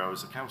Lecture, where I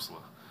was a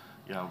councillor.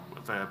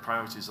 Their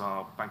priorities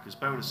are bankers'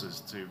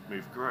 bonuses to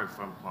move growth.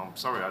 I'm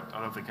sorry,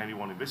 I don't think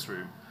anyone in this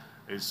room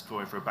is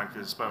calling for a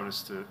banker's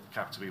bonus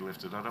cap to be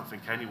lifted. I don't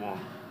think anyone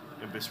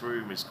in this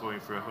room is calling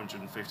for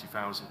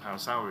 £150,000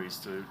 salaries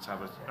to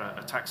have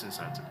a tax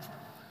incentive.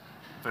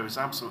 There is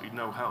absolutely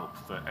no help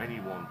for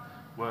anyone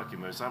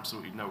working. There's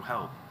absolutely no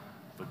help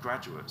for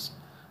graduates.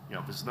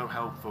 There's no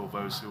help for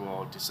those who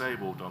are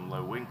disabled on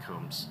low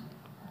incomes.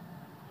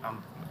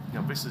 And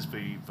this is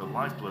the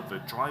lifeblood, the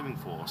driving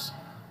force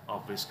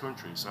of this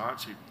country. So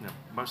actually,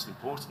 most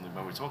importantly,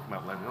 when we're talking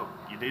about Levelling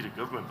Up, you need a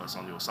government that's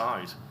on your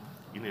side.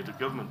 You need a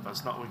government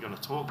that's not only going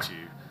to talk to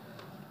you,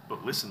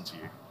 but listen to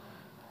you.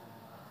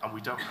 And we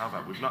don't have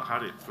that. We've not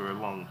had it for a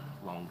long,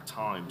 long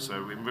time.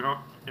 So in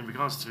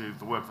regards to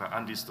the work that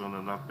Andy's done,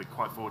 and I've been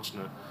quite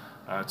fortunate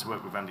to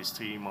work with Andy's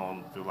team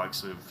on the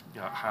likes of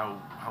how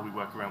we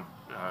work around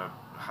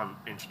how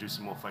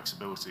introducing more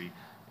flexibility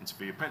into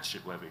the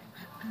apprenticeship levy.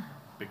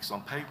 Because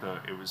on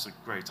paper, it was a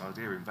great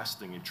idea,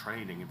 investing in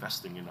training,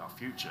 investing in our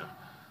future.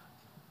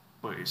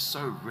 But it's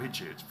so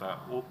rigid that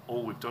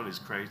all we've done is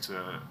create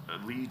a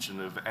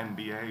legion of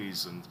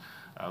MBAs and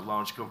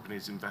large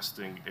companies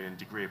investing in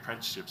degree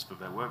apprenticeships for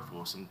their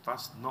workforce, and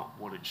that's not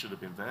what it should have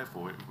been there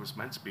for. It was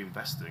meant to be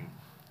investing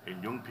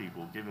in young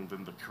people, giving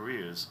them the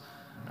careers,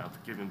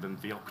 giving them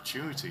the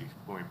opportunity,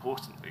 more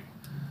importantly,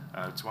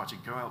 to actually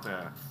go out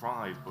there,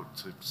 thrive, but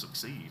to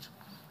succeed.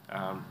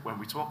 When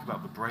we talk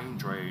about the brain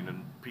drain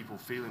and people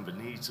feeling the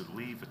need to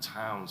leave the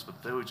towns, the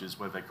villages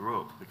where they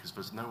grew up, because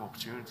there's no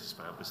opportunities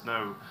there, there's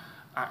no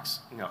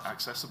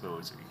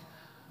accessibility.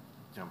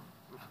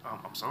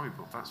 I'm sorry,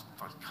 but that's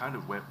kind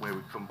of where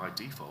we come by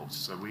default.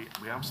 So we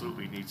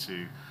absolutely need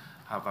to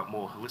have that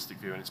more holistic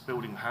view, and it's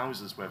building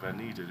houses where they're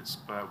needed. It's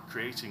about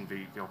creating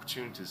the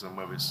opportunities, and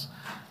whether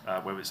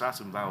it's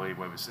Atom Valley,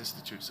 whether it's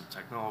institutes of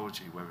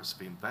technology, whether it's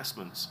the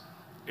investments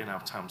in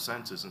our town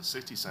centres and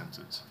city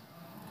centres.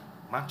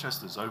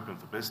 Manchester's open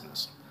for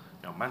business.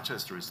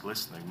 Manchester is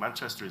listening.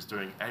 Manchester is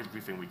doing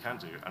everything we can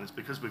do, and it's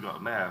because we've got a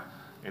mayor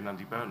in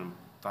Andy Burnham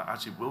that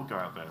actually will go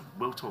out there,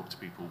 will talk to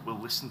people, will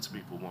listen to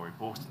people, more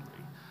importantly,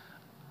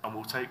 and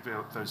will take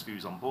those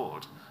views on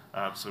board.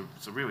 So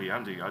really,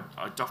 Andy,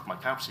 I doff my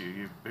cap to you.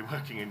 You've been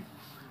working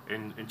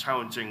in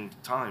challenging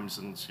times.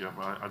 And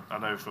I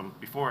know from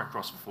before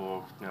Equinox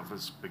before,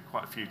 there's been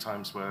quite a few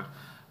times where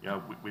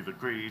we've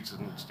agreed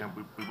and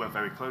we work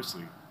very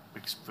closely.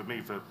 Because for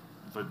me,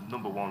 the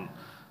number one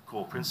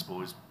core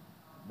principle is,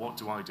 what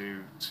do I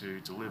do to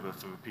deliver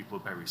for the people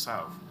of Bury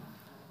South?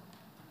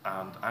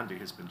 And Andy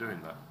has been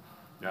doing that.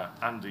 Yeah,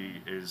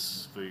 Andy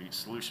is the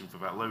solution for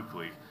that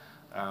locally,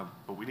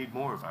 but we need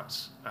more of that.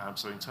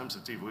 So in terms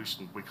of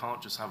devolution, we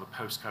can't just have a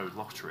postcode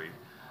lottery.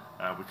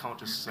 We can't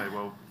just say,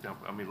 well,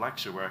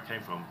 Lancashire, where I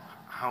came from,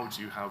 how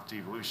do you have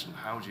devolution?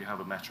 How do you have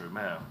a Metro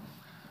Mayor?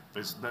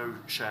 There's no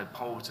shared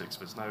politics.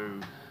 There's no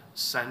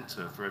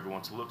centre for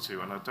everyone to look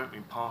to. And I don't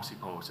mean party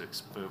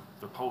politics.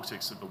 The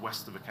politics of the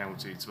west of the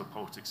county to the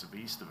politics of the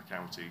east of the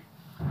county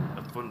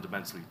are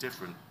fundamentally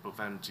different. But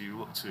then do you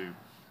look to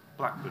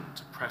Blackburn,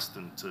 to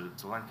Preston,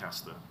 to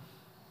Lancaster?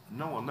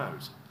 No one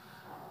knows.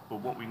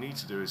 But what we need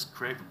to do is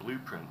create the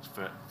blueprint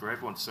for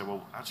everyone to say,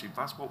 well, actually,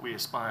 that's what we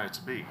aspire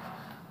to be.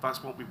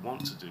 That's what we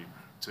want to do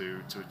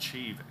to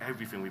achieve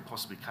everything we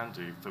possibly can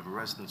do for the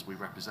residents we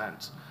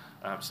represent.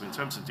 So in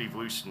terms of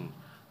devolution,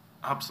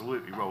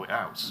 absolutely roll it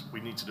out.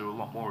 We need to do a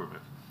lot more of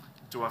it.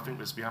 Do I think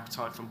there's the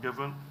appetite from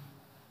government?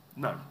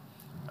 No.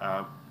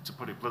 To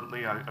put it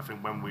bluntly, I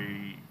think when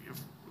we,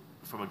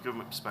 from a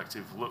government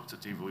perspective, looked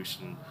at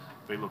devolution,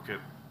 they look at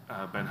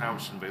Ben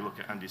Houchen, they look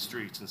at Andy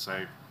Street and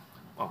say,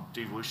 well,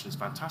 devolution is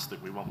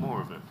fantastic, we want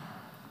more of it.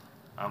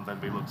 And then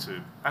they look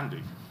to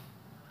Andy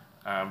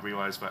and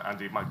realise that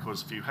Andy might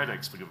cause a few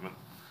headaches for government,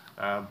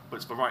 but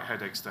it's the right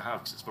headaches to have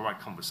because it's the right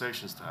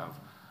conversations to have.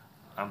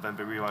 And then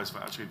they realise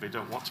that actually they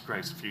don't want to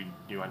create a few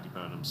new Andy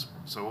Burnhams.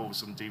 So all of a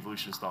sudden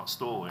devolution starts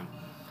stalling.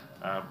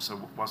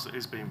 So whilst it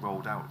is being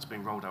rolled out, it's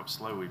being rolled out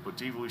slowly. But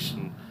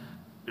devolution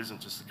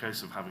isn't just a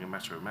case of having a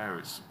Metro Mayor,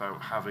 it's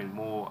about having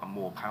more and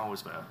more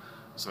powers there.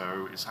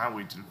 So it's how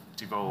we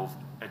devolve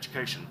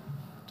education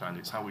to Andy,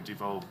 it's how we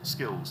devolve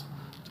skills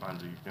to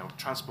Andy.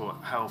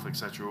 Transport, health,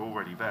 etc. are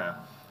already there.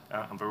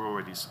 And they're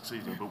already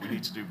succeeding, but we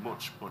need to do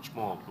much, much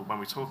more. But when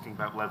we're talking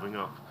about levelling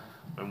up,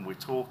 when we're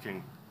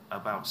talking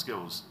about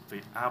skills,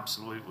 the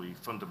absolutely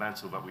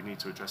fundamental that we need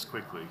to address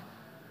quickly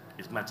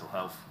is mental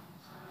health.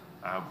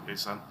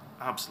 It's an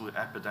absolute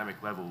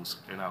epidemic levels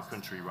in our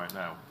country right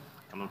now.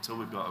 And until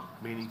we've got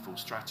a meaningful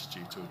strategy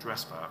to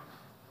address that,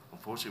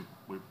 unfortunately,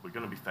 we're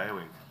going to be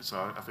failing.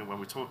 So I think when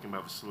we're talking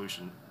about the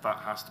solution, that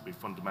has to be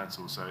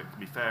fundamental. So it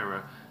can be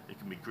fairer, it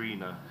can be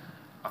greener.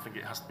 I think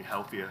it has to be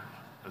healthier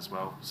as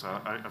well. So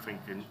I think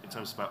in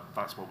terms of that,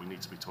 that's what we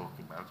need to be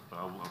talking about. But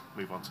I'll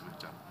move on to the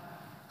agenda.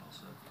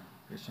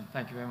 Christian,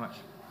 thank you very much.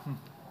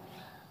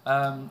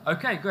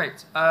 Okay,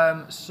 great.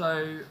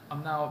 So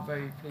I'm now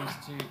very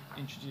pleased to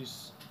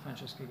introduce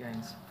Francesca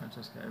Gaines.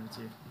 Francesca, over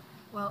to you.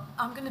 Well,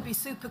 I'm going to be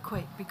super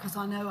quick because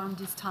I know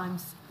Andy's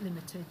time's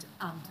limited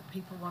and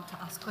people want to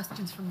ask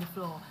questions from the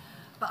floor.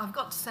 But I've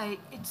got to say,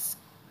 it's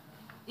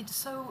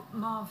so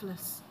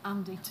marvellous,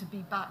 Andy, to be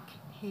back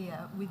here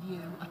with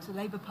you at a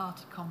Labour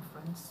Party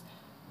conference.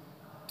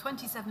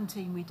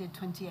 2017 we did,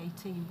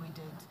 2018 we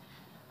did.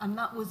 And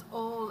that was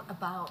all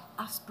about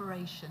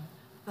aspiration,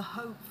 the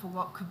hope for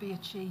what could be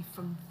achieved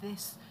from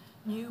this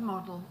new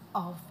model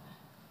of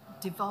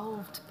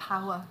devolved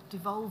power,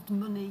 devolved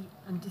money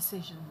and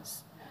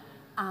decisions.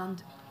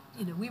 And,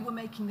 we were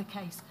making the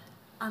case.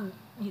 And,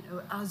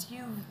 as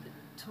you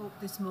talked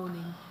this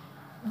morning,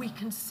 we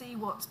can see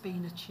what's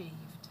been achieved.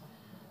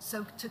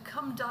 So to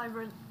come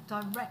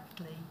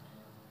directly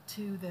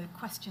to the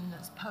question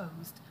that's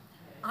posed,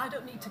 I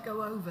don't need to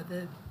go over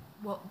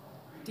what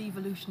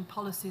devolution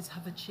policies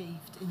have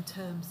achieved in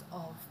terms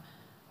of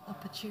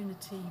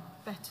opportunity,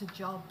 better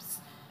jobs,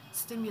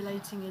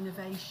 stimulating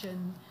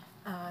innovation,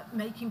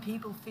 making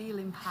people feel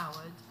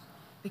empowered,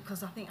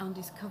 because I think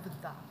Andy's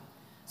covered that.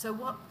 So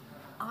what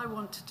I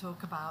want to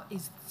talk about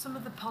is some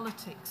of the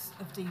politics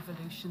of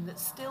devolution that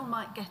still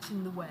might get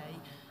in the way,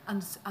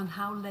 and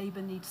how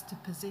Labour needs to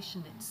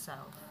position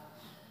itself.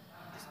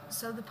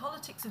 So the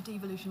politics of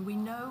devolution, we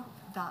know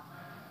that,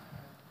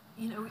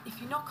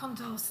 if you knock on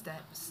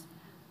doorsteps,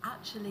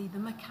 actually the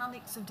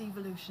mechanics of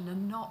devolution are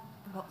not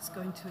what's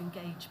going to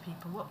engage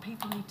people. What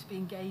people need to be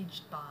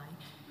engaged by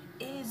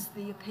is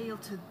the appeal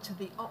to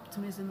the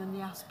optimism and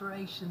the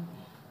aspiration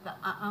that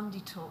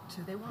Andy talked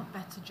to. They want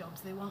better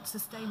jobs, they want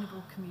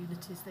sustainable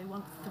communities, they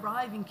want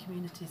thriving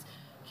communities,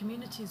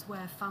 communities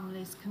where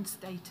families can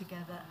stay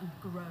together and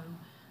grow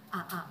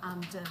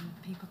and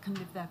people can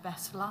live their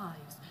best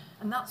lives.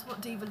 And that's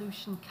what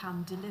devolution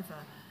can deliver.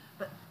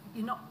 But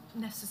you're not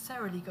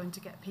necessarily going to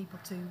get people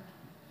to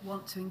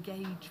want to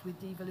engage with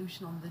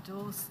devolution on the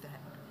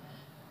doorstep.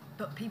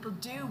 But people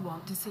do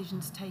want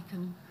decisions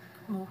taken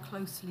more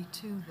closely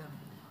to them.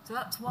 So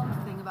that's one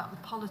thing about the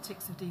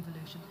politics of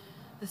devolution.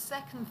 The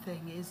second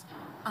thing is,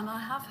 and I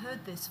have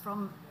heard this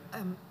from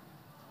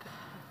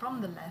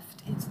the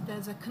left,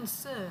 there's a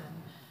concern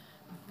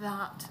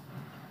that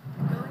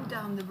going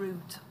down the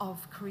route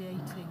of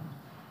creating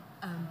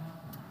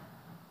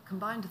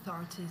combined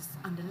authorities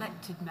and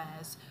elected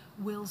mayors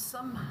will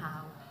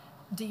somehow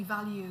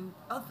devalue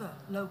other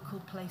local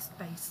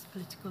place-based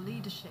political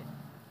leadership.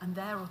 and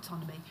their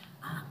autonomy.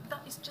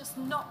 That is just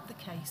not the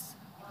case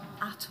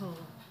at all.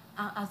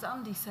 As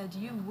Andy said,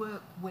 you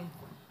work with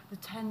the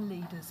 10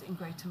 leaders in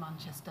Greater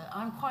Manchester.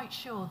 I'm quite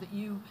sure that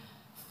you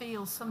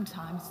feel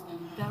sometimes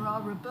there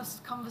are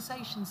robust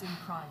conversations in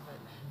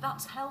private.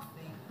 That's healthy.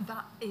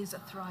 That is a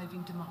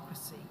thriving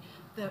democracy.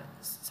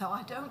 So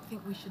I don't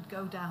think we should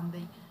go down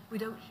we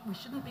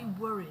shouldn't be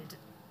worried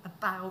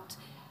about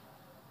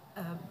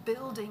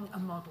building a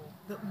model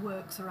that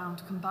works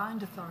around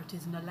combined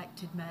authorities and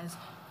elected mayors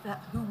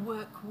who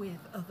work with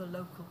other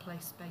local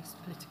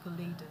place-based political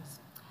leaders.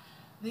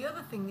 The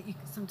other thing that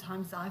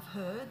sometimes I've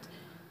heard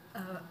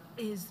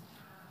is,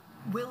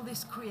 will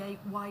this create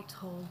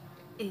Whitehall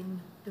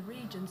in the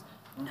regions?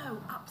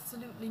 No,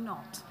 absolutely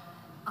not.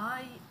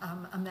 I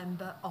am a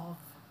member of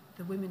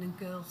the Women and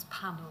Girls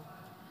panel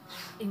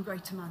in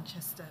Greater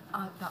Manchester.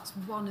 That's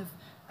one of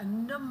a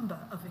number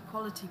of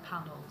equality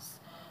panels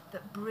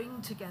that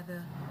bring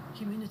together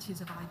communities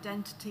of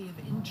identity, of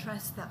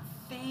interest, that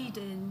feed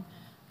in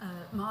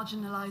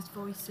marginalised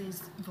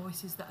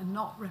voices that are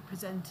not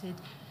represented.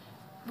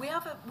 We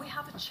have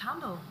a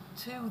channel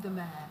to the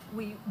mayor.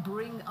 We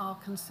bring our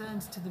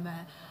concerns to the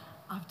mayor.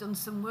 I've done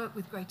some work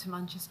with Greater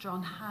Manchester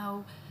on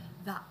how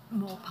that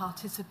more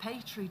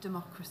participatory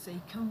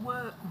democracy can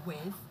work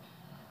with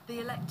the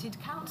elected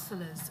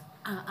councillors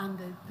and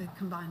the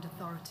combined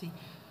authority.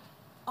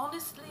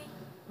 Honestly,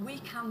 we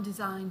can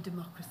design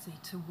democracy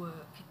to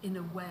work in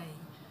a way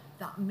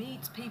that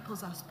meets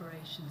people's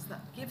aspirations,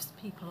 that gives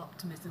people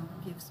optimism,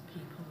 gives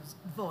people's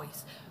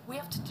voice. We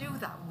have to do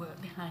that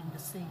work behind the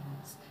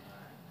scenes.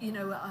 You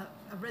know, I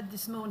read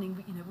this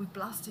morning, you know, we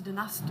blasted an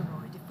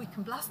asteroid. If we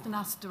can blast an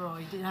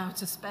asteroid in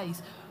outer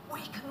space,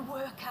 we can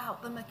work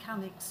out the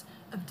mechanics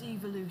of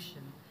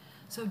devolution.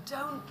 So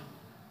don't,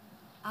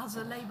 as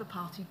a Labour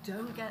Party,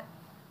 don't get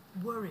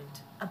worried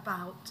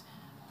about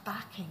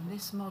backing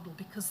this model,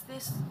 because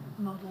this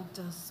model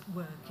does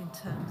work in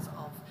terms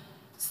of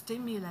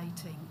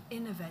stimulating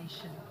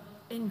innovation,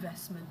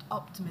 investment,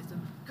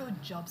 optimism,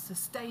 good jobs,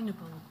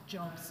 sustainable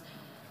jobs,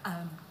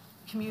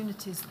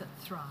 communities that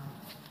thrive.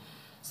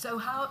 So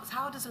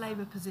how does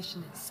Labour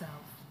position itself?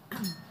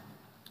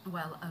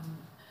 Well,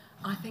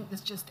 I think there's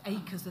just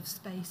acres of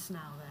space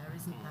now there,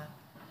 isn't there?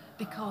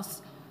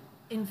 Because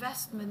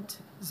investment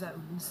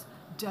zones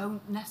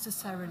don't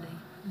necessarily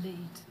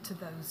lead to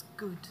those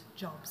good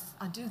jobs.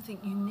 I do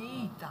think you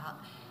need that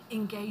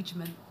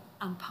engagement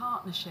and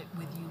partnership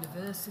with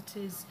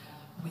universities,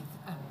 with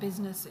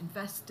business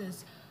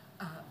investors,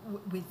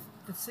 with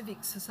the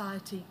civic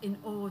society, in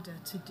order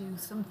to do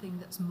something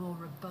that's more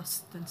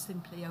robust than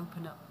simply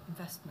open up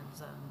investment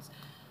zones.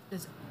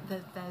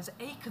 There's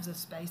acres of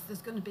space.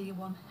 There's going to be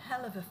one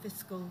hell of a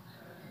fiscal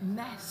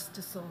mess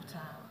to sort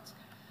out.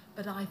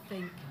 But I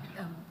think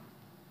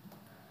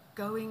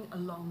going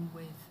along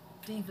with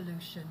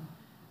devolution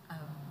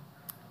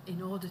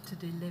in order to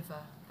deliver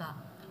that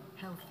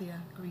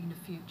healthier, greener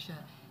future,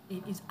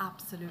 it is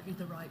absolutely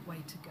the right way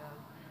to go.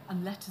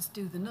 And let us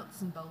do the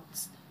nuts and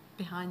bolts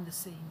behind the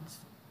scenes.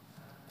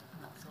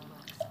 And that's all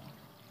I'll say.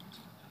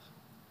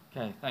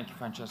 Okay, thank you,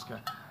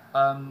 Francesca.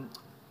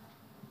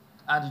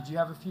 Andy, do you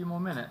have a few more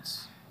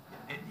minutes?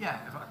 Yeah,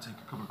 if I take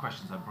a couple of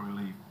questions, I'd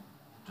probably leave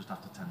just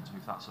after 10 to,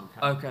 if that's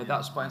okay. Okay,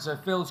 that's fine. So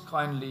Phil's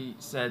kindly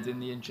said, in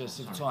the interest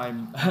of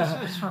time,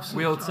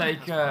 we'll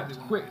take a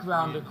quick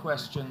round of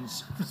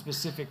questions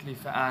specifically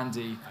for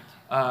Andy.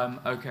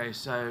 Okay,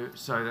 so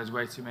sorry, there's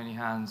way too many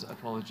hands.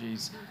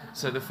 Apologies.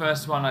 So the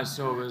first one I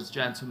saw was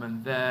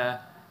gentleman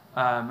there,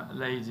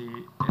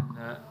 lady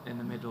in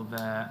the middle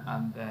there,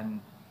 and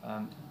then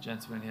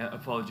gentleman here.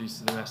 Apologies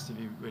to the rest of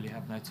you. Really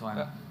have no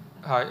time.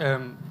 Hi.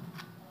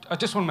 I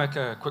just want to make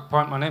a quick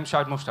point. My name's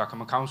Shahid Mushtaq.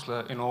 I'm a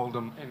councillor in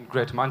Oldham in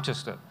Greater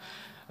Manchester.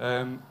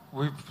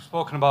 We've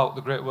spoken about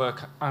the great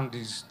work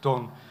Andy's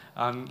done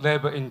and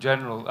Labour in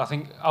general. I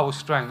think our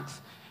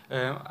strength,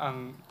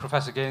 and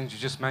Professor Gaines, you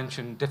just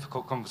mentioned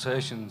difficult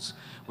conversations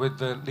with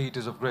the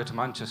leaders of Greater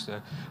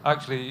Manchester.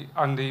 Actually,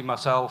 Andy,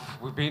 myself,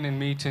 we've been in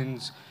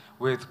meetings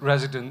with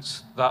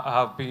residents that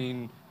have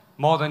been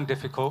more than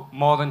difficult,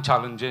 more than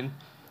challenging,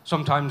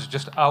 sometimes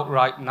just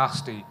outright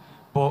nasty.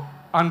 But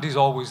Andy's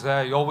always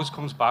there, he always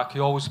comes back, he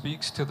always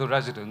speaks to the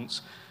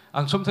residents.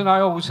 And something I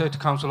always say to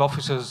council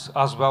officers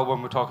as well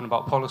when we're talking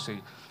about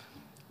policy,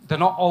 they're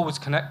not always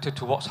connected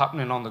to what's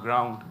happening on the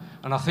ground.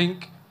 And I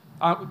think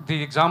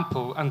the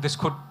example, and this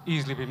could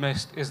easily be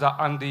missed, is that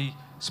Andy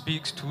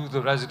speaks to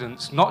the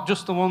residents, not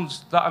just the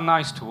ones that are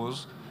nice to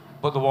us,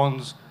 but the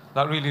ones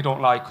that really don't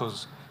like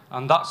us.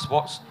 And that's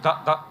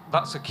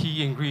that's a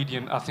key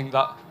ingredient, I think,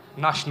 that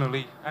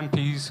nationally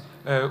MPs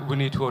we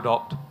need to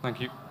adopt. Thank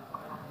you.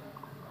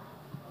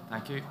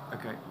 Thank you.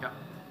 Okay, yeah.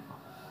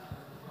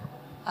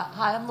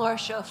 Hi, I'm Laura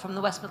Shaw from the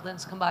West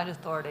Midlands Combined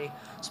Authority.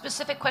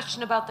 Specific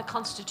question about the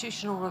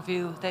constitutional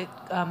review that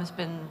has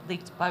been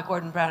leaked by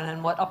Gordon Brown,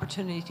 and what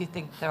opportunities do you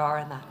think there are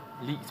in that?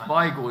 Leaked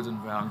by Gordon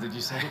Brown, did you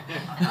say?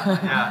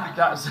 Yeah,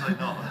 that's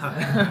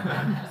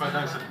not. But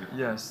no,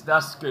 yes,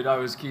 that's good. I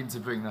was keen to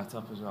bring that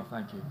up as well.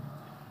 Thank you.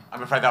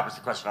 I'm afraid that was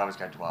the question I was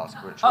going to ask,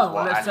 which was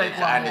what let's take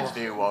one Andy's more.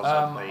 view was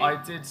of the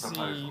I did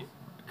proposal. see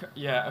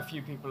Yeah, a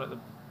few people at the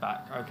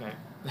back. Okay.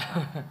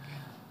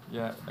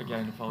 Yeah,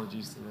 again,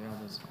 apologies to the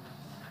others.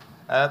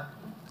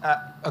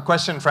 A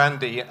question for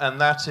Andy, and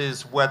that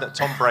is whether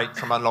Tom Brake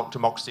from Unlock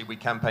Democracy, we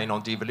campaign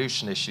on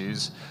devolution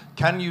issues.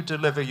 Can you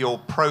deliver your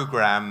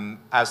programme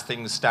as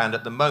things stand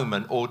at the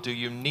moment, or do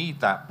you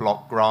need that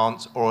block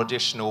grant or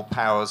additional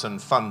powers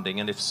and funding?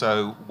 And if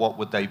so, what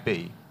would they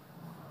be?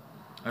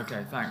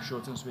 Okay, thanks.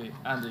 Short and sweet.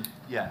 Andy?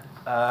 Yeah,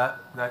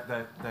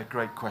 they're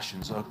great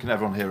questions. Can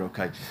everyone hear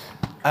okay?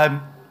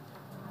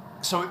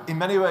 So in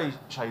many ways,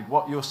 Shade,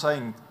 what you're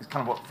saying is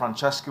kind of what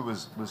Francesca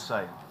was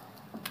saying.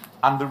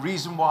 And the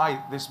reason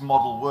why this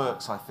model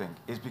works, I think,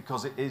 is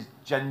because it is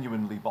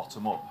genuinely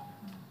bottom-up.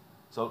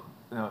 So,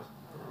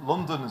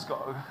 London has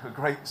got a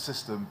great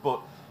system, but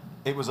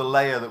it was a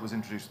layer that was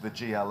introduced with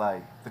the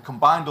GLA. The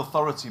combined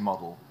authority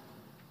model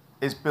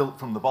is built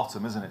from the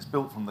bottom, isn't it? It's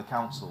built from the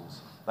councils.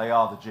 They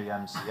are the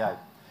GMCA.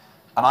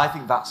 And I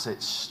think that's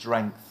its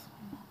strength.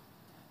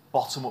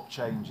 Bottom-up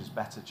change is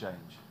better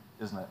change,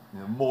 isn't it?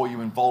 The more you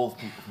involve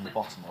people from the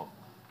bottom up,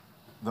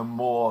 the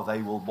more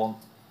they will want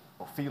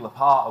or feel a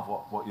part of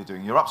what you're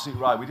doing. You're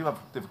absolutely right. We do have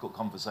difficult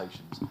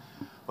conversations.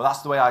 But that's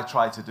the way I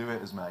try to do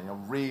it as mayor.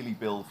 Really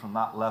build from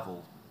that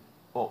level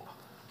up.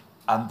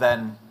 And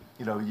then,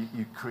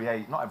 you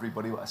create, not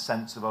everybody, but a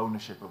sense of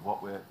ownership of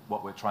what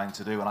we're trying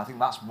to do. And I think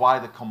that's why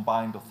the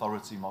combined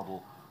authority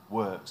model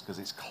works, because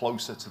it's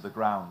closer to the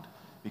ground,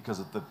 because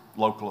of the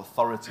local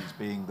authorities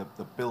being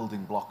the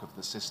building block of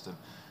the system.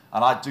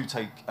 And I do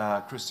take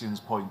Christian's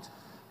point.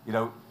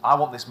 I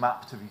want this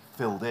map to be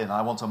filled in.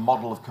 I want a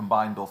model of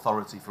combined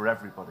authority for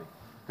everybody.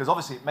 Because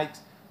obviously it makes,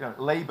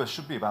 Labour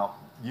should be about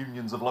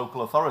unions of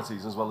local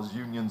authorities as well as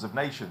unions of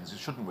nations,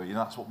 shouldn't we?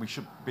 That's what we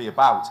should be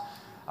about.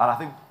 And I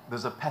think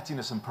there's a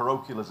pettiness and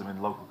parochialism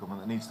in local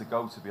government that needs to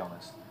go, to be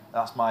honest.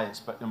 That's my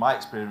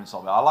experience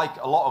of it. I like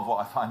a lot of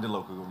what I find in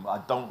local government.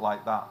 I don't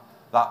like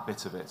that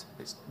bit of it.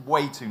 It's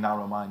way too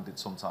narrow-minded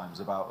sometimes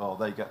about,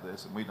 they get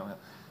this and we don't.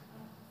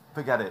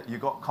 Forget it.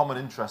 You've got common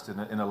interest in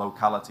a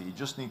locality. You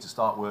just need to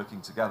start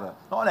working together.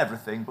 Not on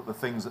everything, but the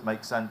things that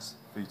make sense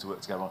for you to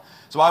work together on.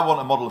 So I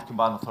want a model of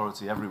combined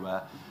authority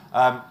everywhere.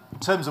 In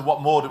terms of what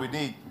more do we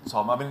need,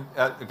 Tom,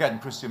 again,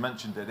 Christian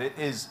mentioned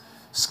it.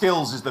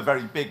 Skills is the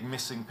very big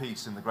missing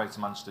piece in the Greater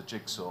Manchester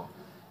jigsaw.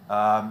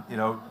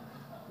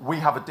 We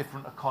have a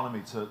different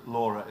economy to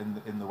Laura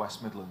in the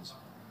West Midlands.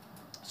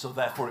 So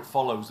therefore it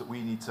follows that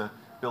we need to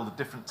build a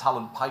different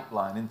talent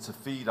pipeline in to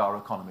feed our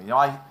economy.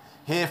 I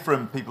hear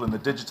from people in the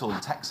digital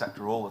and tech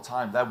sector all the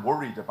time. They're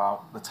worried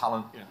about the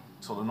talent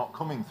sort of not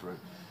coming through.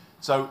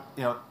 So,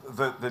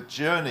 the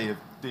journey of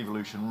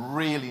devolution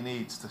really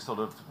needs to sort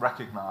of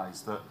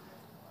recognise that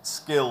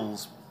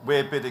skills,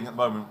 we're bidding at the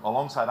moment,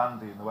 alongside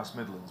Andy in the West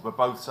Midlands, we're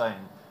both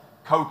saying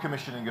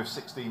co-commissioning of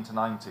 16 to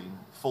 19,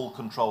 full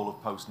control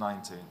of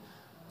post-19.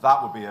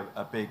 That would be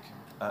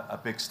a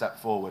big step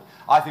forward.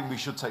 I think we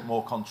should take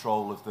more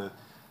control of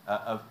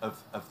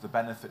the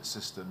benefit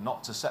system,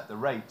 not to set the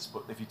rates,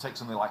 but if you take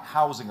something like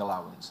housing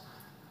allowance,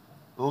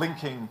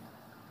 linking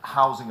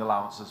housing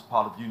allowance as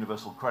part of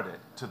universal credit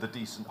to the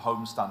decent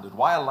home standard.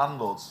 Why are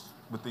landlords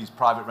with these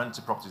private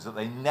rented properties that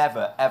they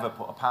never ever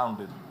put a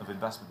pound of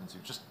investment into,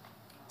 just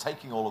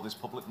taking all of this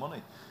public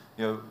money?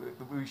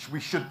 We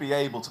should be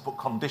able to put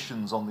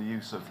conditions on the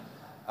use of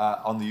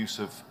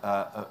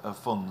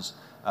funds.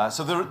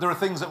 So there are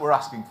things that we're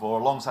asking for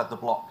alongside the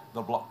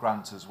block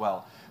grant as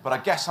well. But I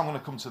guess I'm going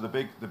to come to the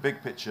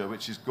big picture,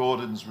 which is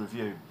Gordon's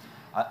review.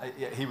 I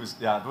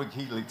think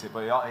he leaked it,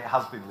 but it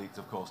has been leaked,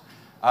 of course.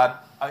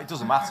 It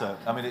doesn't matter.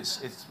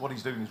 It's what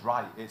he's doing is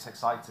right. It's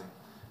exciting,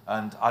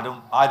 and I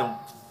don't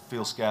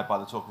feel scared by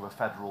the talk of a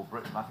federal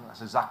Britain. I think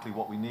that's exactly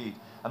what we need.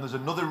 And there's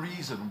another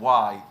reason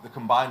why the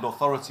combined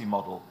authority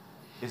model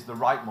is the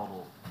right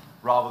model,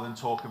 rather than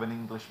talk of an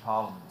English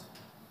Parliament,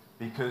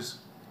 because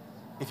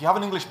if you have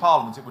an English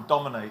Parliament, it would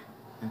dominate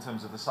in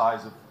terms of the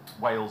size of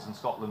Wales and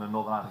Scotland and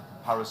Northern Ireland in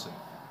comparison.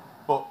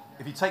 But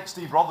if you take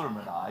Steve Rotherham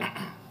and I,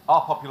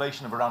 our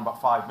population of around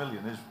about 5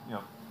 million is,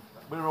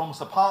 we're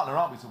almost a partner,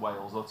 aren't we, to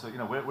Wales, or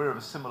to, we're of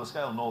a similar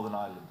scale, Northern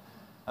Ireland.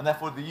 And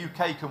therefore the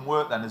UK can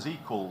work then as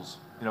equals,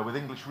 with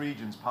English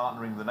regions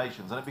partnering the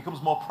nations. And it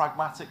becomes more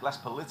pragmatic, less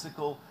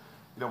political.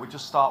 We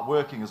just start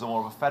working as a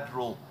more of a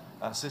federal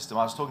system.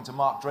 I was talking to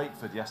Mark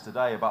Drakeford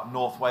yesterday about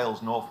North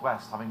Wales, North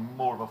West, having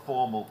more of a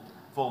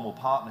formal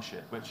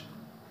partnership, which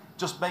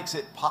just makes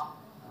it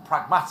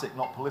pragmatic,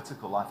 not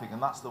political, I think,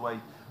 and that's the way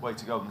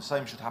to go. And the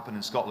same should happen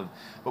in Scotland.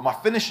 But my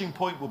finishing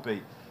point would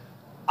be,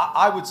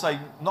 I would say,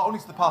 not only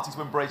to the party to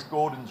embrace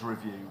Gordon's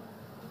review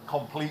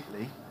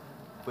completely,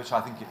 which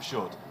I think it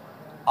should,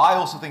 I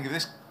also think of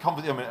this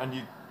and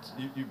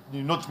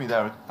you nudged me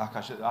there,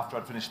 Akash, after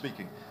I'd finished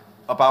speaking,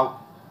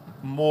 about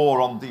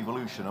more on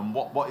devolution and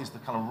what is the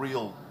kind of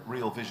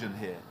real vision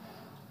here.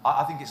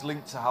 I think it's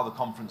linked to how the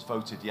conference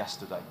voted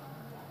yesterday.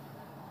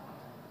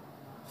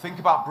 Think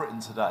about Britain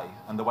today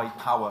and the way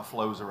power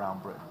flows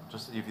around Britain.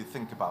 Just if you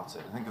think about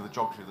it, think of the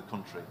geography of the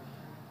country.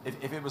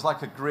 If it was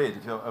like a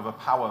grid, of a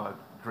power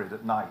grid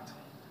at night,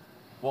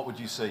 what would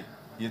you see?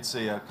 You'd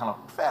see a kind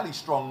of fairly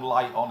strong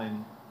light on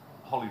in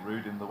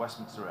Holyrood in the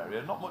Westminster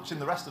area, not much in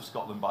the rest of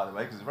Scotland, by the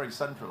way, because it's very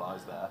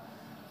centralised there.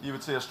 You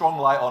would see a strong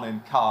light on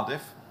in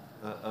Cardiff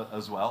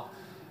as well.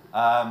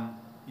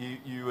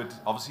 You would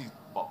obviously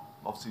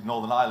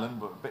Northern Ireland,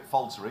 but a bit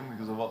faltering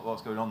because of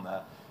what's going on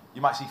there.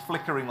 You might see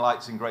flickering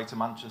lights in Greater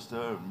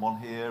Manchester and one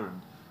here,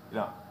 and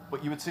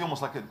but you would see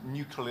almost like a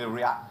nuclear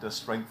reactor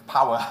strength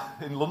power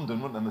in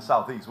London, wouldn't you, in the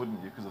southeast, wouldn't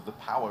you? Because of the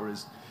power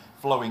is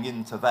flowing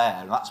into there,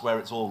 and that's where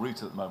it's all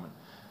rooted at the moment.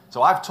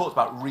 So I've talked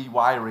about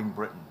rewiring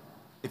Britain.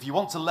 If you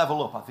want to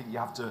level up, I think you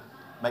have to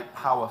make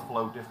power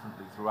flow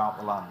differently throughout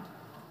the land.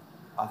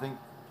 I think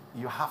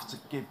you have to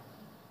give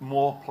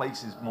more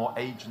places more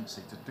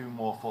agency to do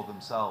more for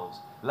themselves.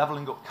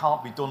 Levelling up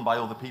can't be done by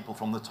other people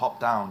from the top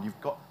down.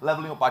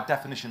 Levelling up by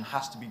definition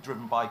has to be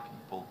driven by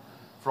people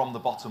from the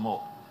bottom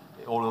up,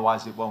 or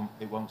otherwise it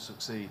won't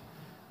succeed.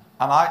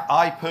 And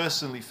I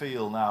personally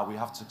feel now we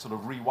have to sort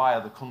of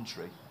rewire the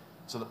country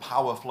so that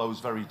power flows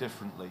very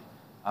differently.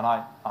 And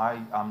I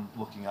am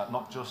looking at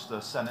not just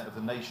a Senate of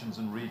the nations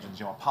and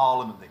regions, a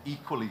parliament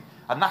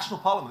a national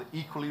parliament that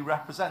equally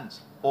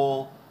represents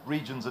all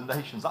regions and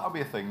nations. That would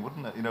be a thing,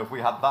 wouldn't it? If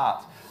we had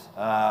that,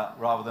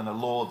 rather than a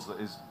Lords that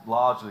is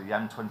largely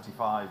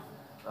M25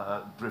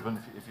 driven,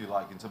 if you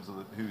like, in terms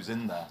of who's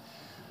in there.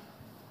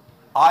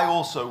 I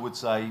also would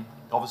say,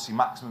 obviously,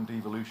 maximum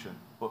devolution,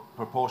 but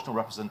proportional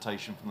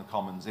representation from the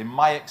Commons. In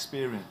my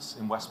experience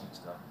in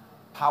Westminster,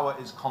 power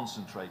is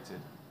concentrated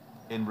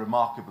in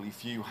remarkably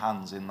few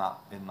hands in that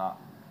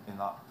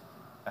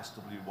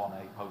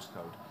SW1A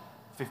postcode.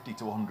 50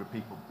 to 100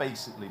 people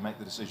basically make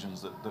the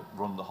decisions that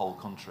run the whole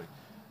country.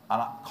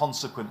 And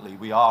consequently,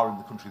 we are in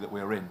the country that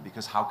we're in,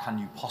 because how can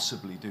you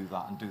possibly do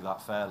that and do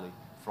that fairly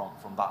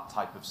from that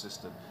type of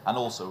system? And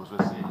also, as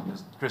we're seeing,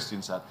 as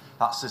Christian said,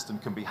 that system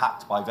can be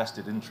hacked by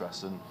vested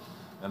interests, and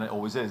it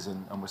always is,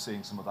 and we're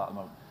seeing some of that at the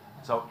moment.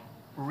 So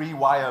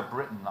rewire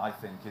Britain, I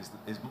think, is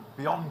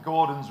beyond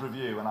Gordon's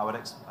review, and I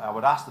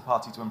would ask the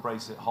party to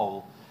embrace it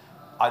whole.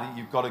 I think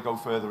you've got to go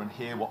further and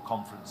hear what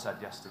Conference said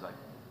yesterday.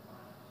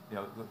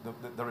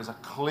 There is a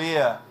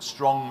clear,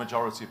 strong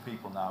majority of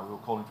people now who are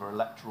calling for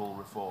electoral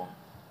reform.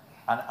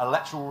 And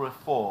electoral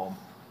reform,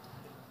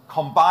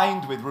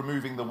 combined with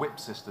removing the whip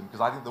system, because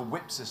I think the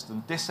whip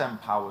system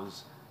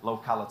disempowers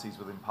localities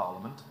within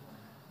Parliament,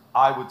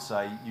 I would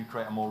say you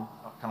create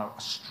a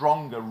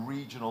stronger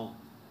regional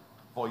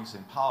voice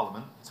in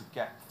Parliament to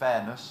get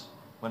fairness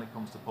when it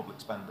comes to public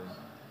spending.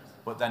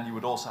 But then you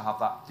would also have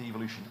that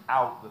devolution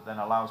out that then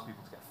allows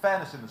people to get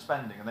fairness in the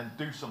spending and then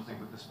do something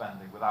with the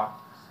spending without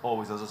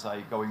always, as I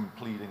say, going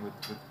pleading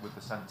with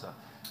the centre.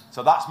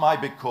 So that's my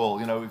big call.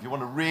 If you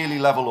want to really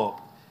level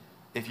up,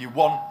 if you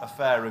want a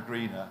fairer,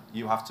 greener,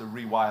 you have to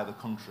rewire the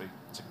country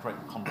to create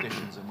the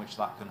conditions in which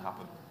that can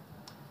happen.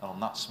 And on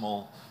that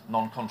small,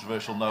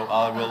 non-controversial note,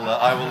 I will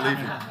leave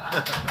you.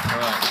 All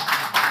right.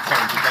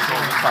 Sorry to take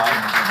all the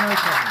time. No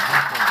problem.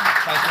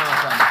 Thanks very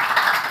much, Andy.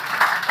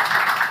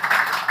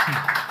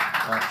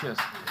 Cheers.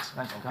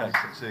 Thanks for coming.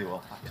 See you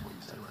all. That's what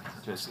you said.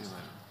 Cheers. See you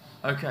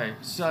later. Okay,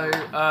 so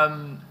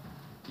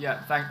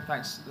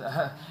thanks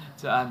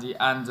to Andy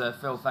and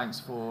Phil. Thanks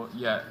for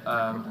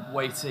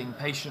waiting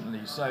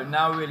patiently. So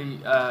now really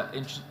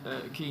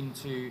keen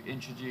to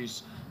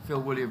introduce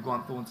Phil Woolley of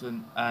Grant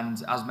Thornton,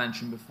 and as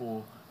mentioned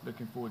before,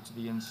 looking forward to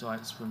the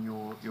insights from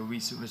your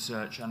recent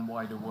research and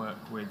wider work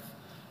with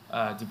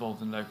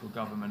devolved and local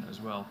government as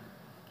well.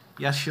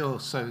 Yeah, sure.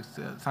 So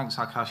thanks,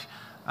 Akash.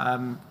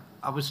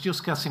 I was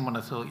just guessing when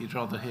I thought you'd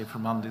rather hear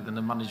from Andy than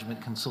a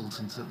management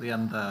consultant at the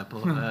end there,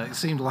 but it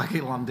seemed like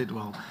it landed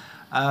well.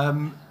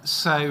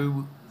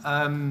 So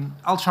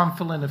I'll try and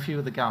fill in a few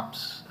of the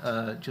gaps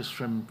just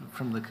from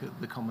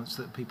the comments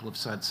that people have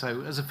said.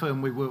 So as a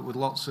firm, we work with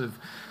lots of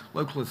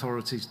local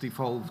authorities,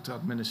 devolved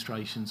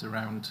administrations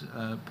around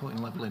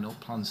putting levelling up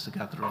plans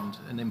together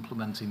and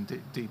implementing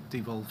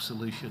devolved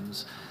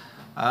solutions.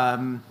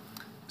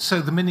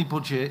 So the mini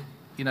budget,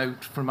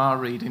 from our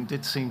reading,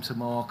 did seem to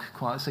mark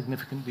quite a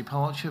significant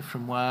departure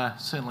from where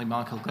certainly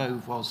Michael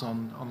Gove was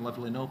on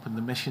levelling up and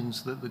the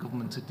missions that the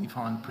government had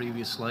defined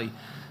previously.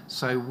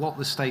 So what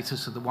the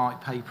status of the white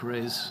paper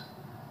is,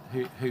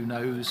 who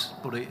knows,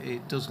 but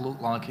it does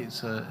look like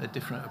it's a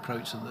different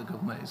approach that the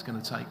government is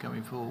going to take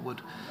going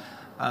forward.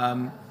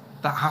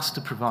 That has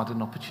to provide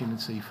an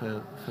opportunity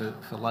for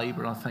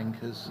Labour, I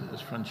think,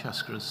 as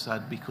Francesca has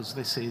said, because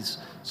this is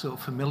sort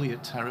of familiar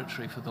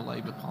territory for the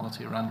Labour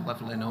Party around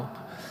levelling up.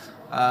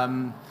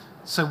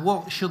 So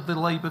what should the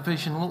Labour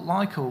vision look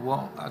like, or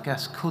what, I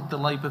guess, could the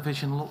Labour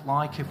vision look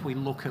like if we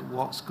look at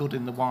what's good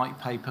in the white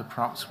paper,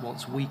 perhaps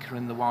what's weaker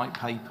in the white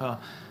paper?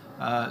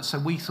 So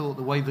we thought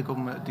the way the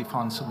government had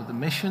defined some of the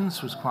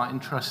missions was quite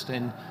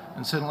interesting,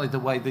 and certainly the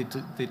way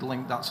they'd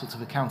linked that sort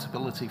of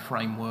accountability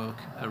framework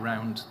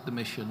around the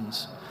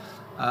missions.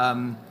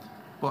 But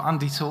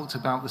Andy talked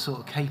about the sort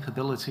of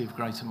capability of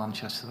Greater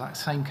Manchester. That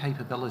same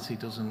capability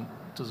doesn't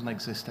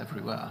exist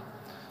everywhere.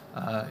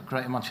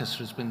 Greater Manchester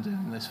has been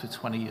doing this for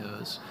 20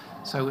 years.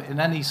 So in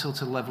any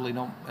sort of levelling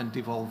up and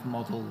devolved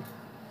model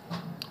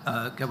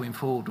going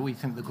forward, we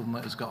think the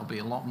government has got to be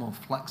a lot more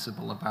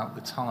flexible about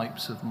the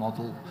types of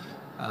model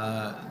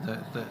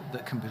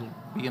that can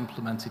be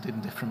implemented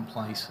in different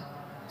places.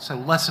 So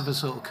less of a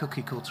sort of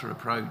cookie-cutter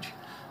approach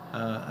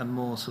and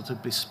more sort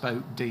of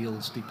bespoke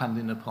deals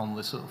depending upon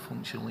the sort of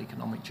functional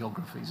economic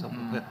geographies of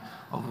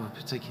a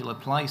particular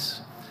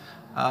place.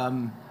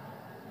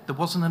 There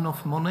wasn't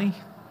enough money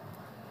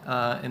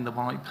in the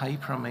white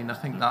paper. I mean, I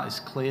think that is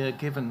clear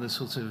given the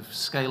sort of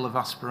scale of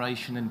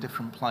aspiration in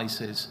different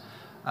places.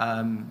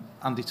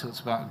 Andy talks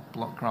about a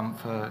block grant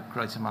for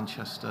Greater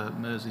Manchester,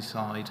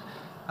 Merseyside,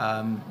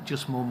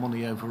 just more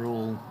money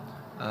overall.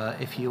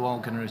 If you are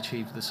going to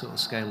achieve the sort of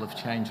scale of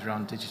change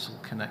around digital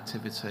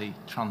connectivity,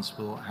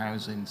 transport,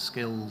 housing,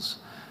 skills,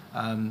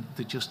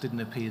 there just didn't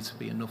appear to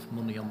be enough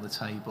money on the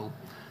table.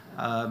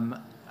 And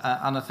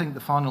I think the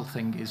final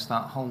thing is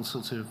that whole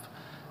sort of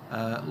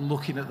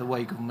looking at the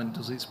way government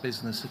does its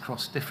business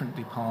across different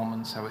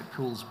departments, how it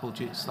pools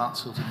budgets, that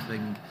sort of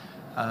thing.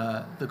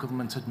 The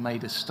government had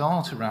made a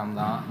start around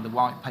that, and the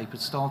white paper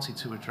started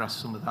to address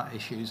some of that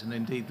issues, and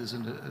indeed there's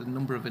a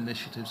number of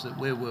initiatives that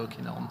we're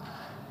working on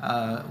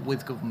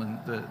with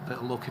government that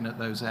are looking at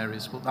those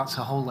areas, but that's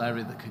a whole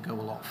area that could go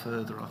a lot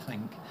further, I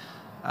think.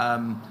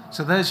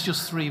 So there's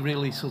just three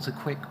really sort of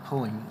quick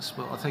points,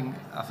 but I think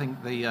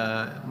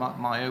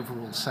my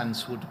overall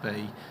sense would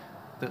be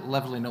that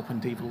levelling up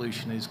and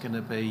devolution is going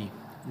to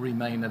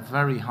remain a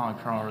very high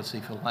priority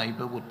for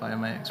Labour, would be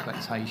my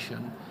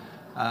expectation.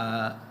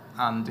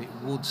 And it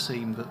would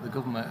seem that the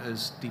government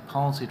has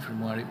departed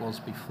from where it was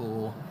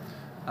before.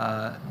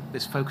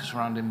 This focus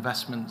around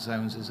investment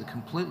zones is a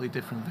completely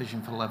different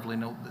vision for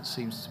levelling up that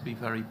seems to be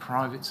very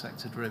private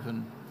sector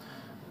driven.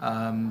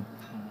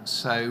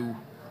 So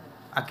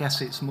I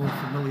guess it's more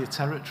familiar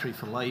territory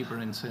for Labour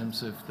in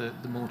terms of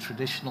the more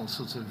traditional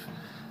sort of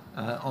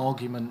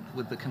argument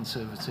with the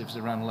Conservatives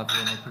around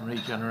levelling up and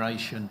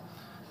regeneration,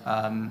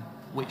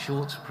 which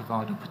ought to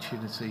provide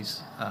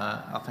opportunities,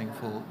 I think,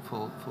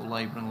 for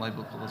Labour and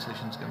Labour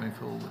politicians going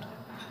forward.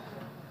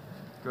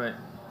 Great.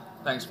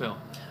 Thanks, Phil.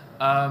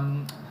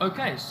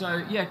 Okay,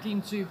 so yeah,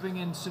 keen to bring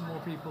in some more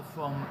people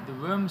from the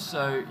room.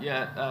 So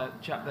yeah,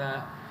 chap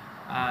there,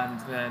 and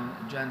then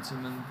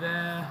gentleman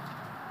there,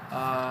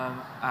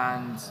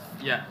 and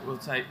yeah, we'll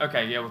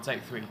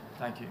take three.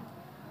 Thank you.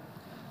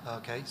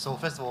 Okay, so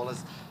first of all,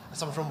 as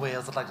someone from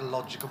Wales, I'd like to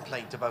lodge a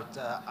complaint about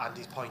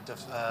Andy's point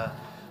of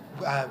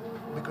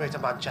Greater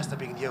Manchester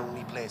being the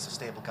only place of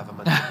stable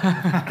government.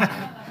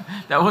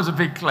 That was a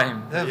big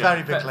claim. A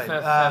very big claim.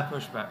 Fair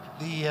pushback.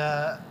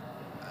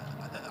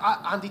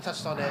 Andy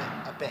touched on it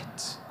a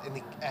bit in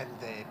the end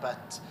there,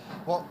 but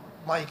what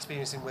my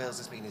experience in Wales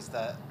has been is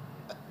that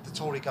the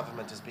Tory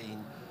government has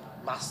been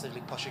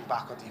massively pushing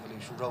back on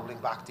devolution, rolling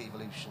back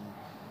devolution,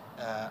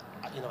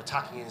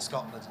 attacking it in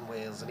Scotland and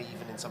Wales and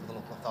even in some of the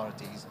local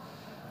authorities.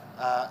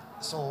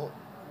 So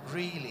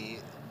really,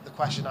 the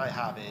question I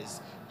have is,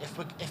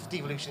 if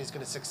devolution is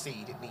going to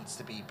succeed, it needs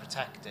to be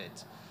protected.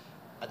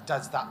 And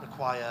does that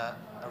require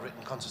a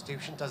written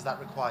constitution? Does that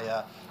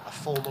require a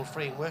formal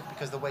framework?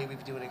 Because the way we've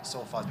been doing it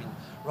so far has been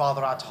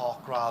rather ad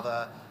hoc,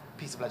 rather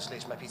piece of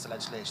legislation by piece of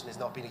legislation. There's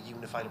not been a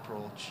unified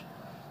approach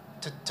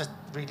to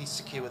really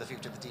secure the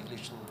future that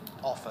devolution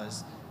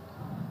offers.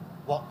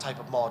 What type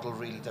of model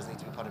really does need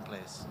to be put in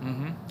place?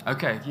 Mm-hmm.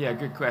 Okay, yeah,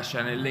 good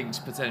question. It links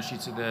potentially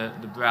to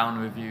the Brown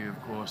Review,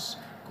 of course,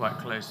 quite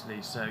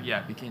closely. So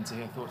yeah, be keen to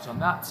hear thoughts on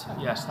that.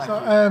 Yes, thank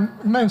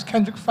you. My name's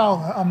Kendrick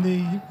Fowler. I'm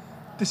the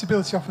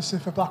Disability Officer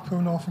for Blackpool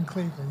North and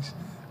Cleveland.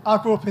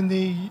 I grew up in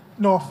the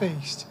North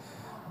East.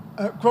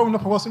 Growing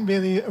up, I wasn't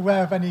really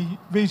aware of any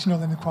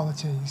regional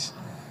inequalities.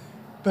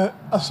 But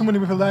as somebody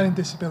with a learning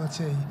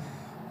disability,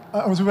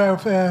 I was aware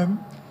of there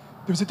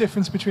was a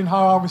difference between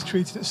how I was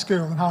treated at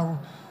school and how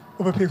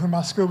other people in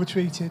my school were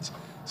treated.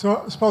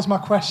 So I suppose my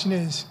question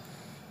is,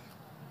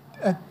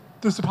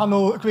 does the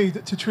panel agree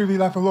that to truly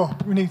level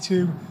up, we need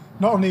to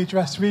not only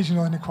address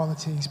regional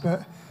inequalities,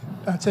 but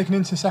take an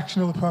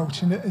intersectional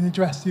approach and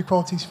address the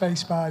equalities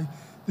faced by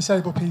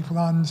disabled people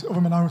and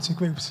other minority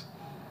groups?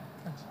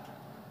 Thanks.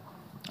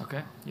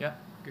 Okay, yeah,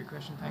 good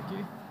question, thank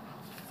you.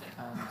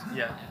 And,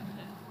 yeah.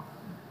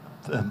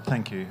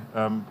 Thank you.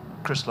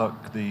 Chris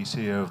Luck, the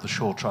CEO of the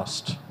Shaw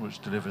Trust, which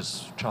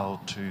delivers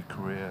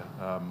child-to-career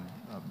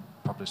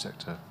public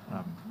sector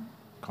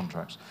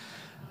contracts.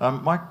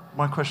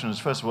 My question is,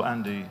 first of all,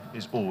 Andy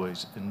is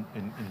always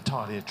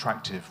entirely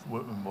attractive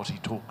in what he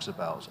talks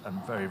about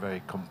and very,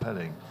 very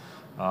compelling.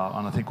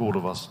 And I think all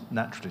of us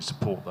naturally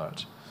support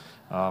that.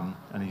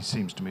 And he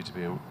seems to me to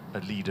be a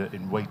leader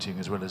in waiting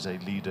as well as a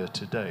leader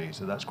today,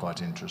 so that's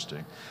quite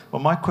interesting.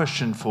 Well, my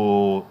question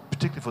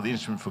particularly for the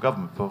Instrument for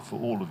Government, but for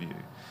all of you,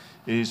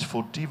 is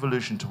for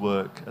devolution to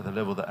work at the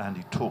level that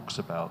Andy talks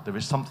about, there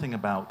is something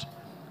about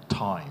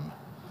time.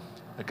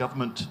 A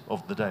government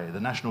of the day, the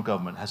national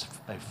government, has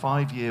a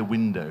 5-year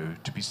window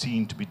to be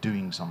seen to be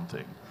doing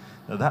something.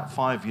 Now, that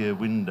 5-year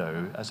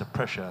window, as a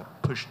pressure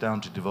pushed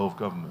down to devolved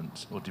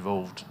governments or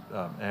devolved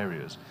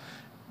areas,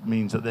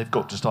 means that they've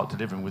got to start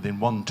delivering within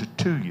 1 to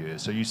 2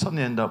 years. So you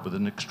suddenly end up with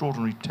an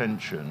extraordinary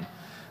tension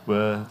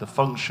where the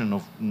function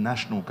of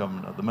national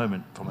government at the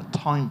moment, from a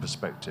time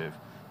perspective,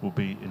 will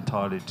be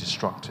entirely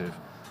destructive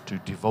to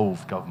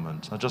devolve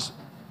government. I just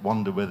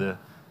wonder whether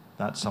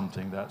that's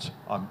something that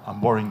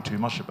I'm worrying too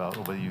much about,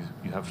 or whether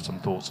you have some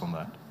thoughts on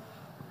that.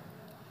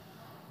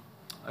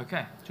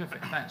 Okay,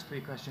 terrific. Thanks for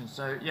your questions.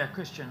 So, yeah,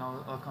 Christian,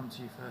 I'll come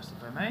to you first,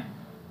 if I may.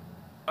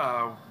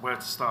 Where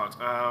to start?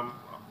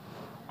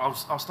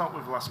 I'll start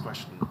with the last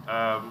question.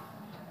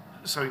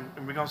 So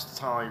in regards to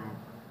time,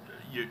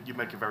 you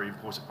make a very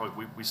important point.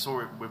 We saw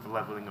it with the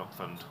Levelling Up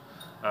Fund,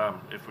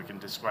 if we can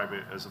describe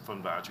it as a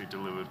fund that actually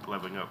delivered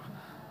levelling up,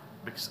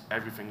 because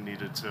everything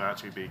needed to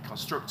actually be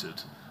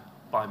constructed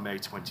by May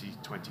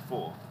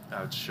 2024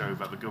 to show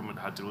that the government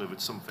had delivered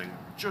something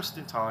just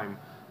in time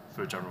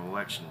for a general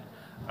election.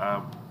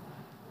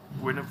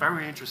 We're in a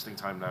very interesting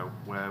time now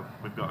where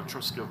we've got a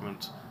trust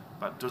government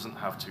that doesn't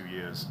have 2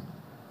 years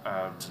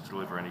to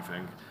deliver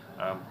anything.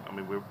 I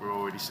mean, we're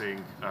already seeing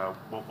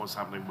what was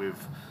happening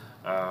with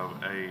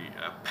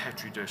a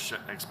petri dish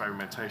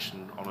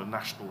experimentation on a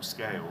national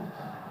scale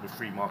with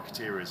free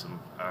marketeerism,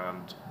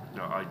 and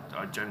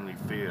I genuinely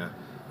fear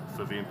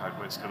for the impact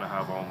that it's going to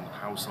have on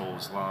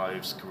households'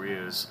 lives,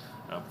 careers,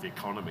 the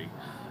economy.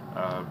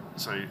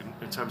 So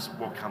in terms of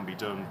what can be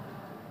done,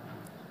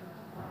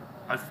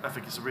 I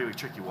think it's a really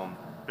tricky one,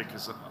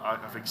 because I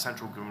think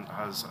central government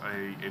has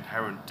an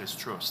inherent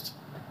distrust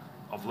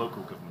of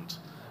local government.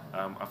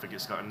 I think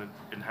it's got an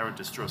inherent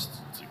distrust,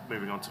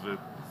 moving on to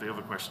the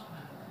other question,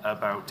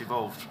 about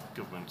devolved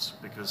governments,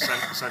 because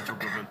central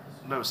government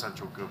knows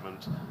central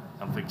government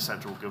and thinks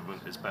central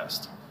government is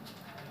best.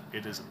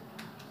 It isn't.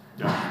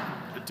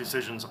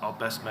 Decisions are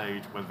best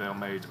made when they are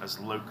made as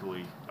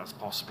locally as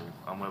possible,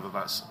 and whether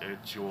that's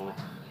at your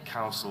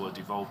council, a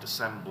devolved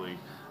assembly,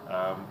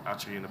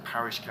 actually in a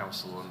parish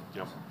council,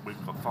 and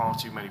we've got far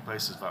too many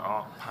places that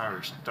aren't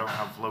parish, don't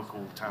have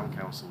local town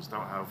councils,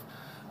 don't have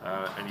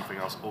anything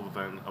else other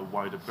than a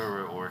wider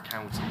borough or a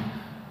county,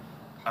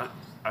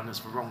 and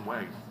it's the wrong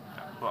way.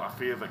 But I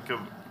fear that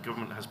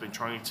government has been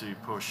trying to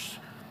push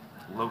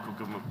local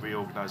government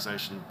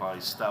reorganisation by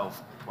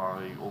stealth,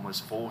 by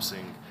almost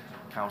forcing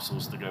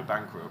councils to go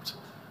bankrupt,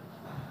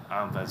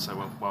 and then say,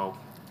 well,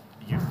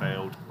 you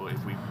failed, but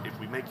if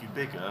we make you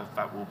bigger,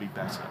 that will be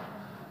better.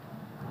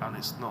 And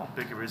it's not.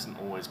 Bigger isn't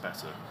always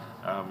better.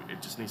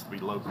 It just needs to be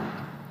local.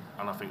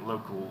 And I think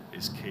local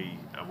is key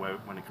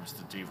when it comes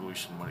to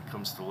devolution, when it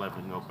comes to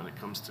levelling up, when it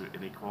comes to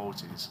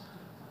inequalities,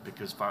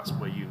 because that's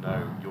where you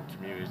know your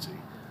community.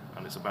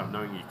 And it's about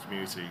knowing your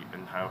community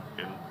and how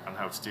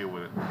to deal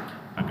with it.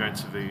 And going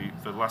to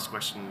the last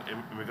question,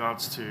 in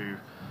regards to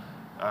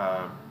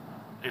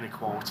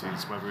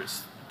inequalities, whether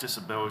it's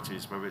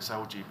disabilities, whether it's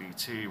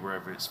LGBT,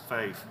 whether it's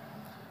faith,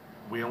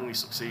 we only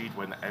succeed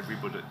when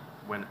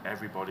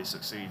everybody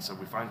succeeds. So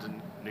we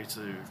need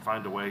to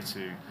find a way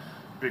to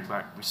bring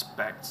back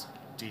respect,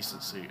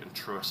 decency and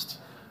trust,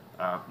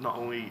 not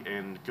only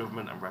in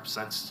government and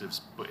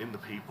representatives, but in the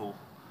people.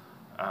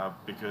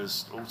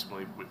 Because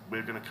ultimately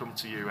we're going to come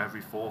to you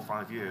every 4 or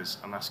 5 years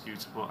and ask you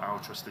to put our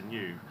trust in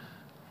you.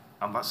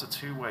 And that's a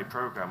two-way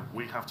program.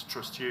 We have to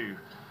trust you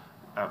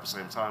at the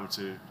same time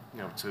to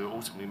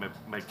ultimately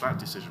make that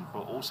decision,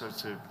 but also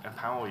to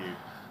empower you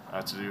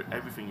to do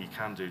everything you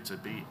can do, to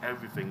be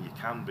everything you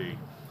can be.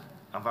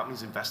 And that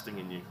means investing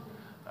in you.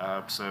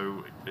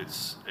 So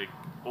it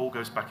all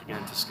goes back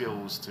again to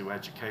skills, to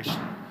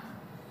education,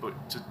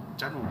 but to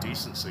general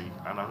decency.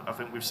 And I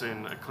think we've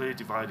seen a clear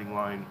dividing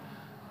line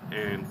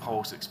in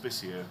politics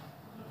this year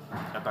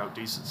about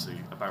decency,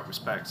 about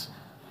respect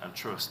and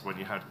trust. When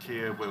you had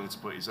Keir willing to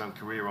put his own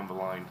career on the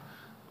line,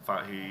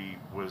 that he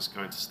was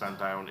going to stand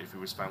down if he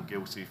was found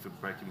guilty for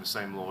breaking the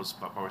same laws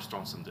that Boris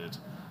Johnson did.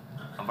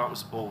 And that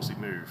was a ballsy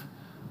move,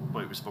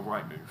 but it was the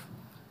right move.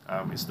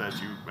 Instead,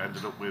 you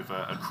ended up with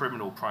a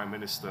criminal prime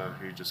minister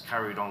who just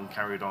carried on,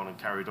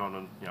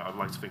 and I'd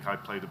like to think I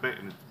played a bit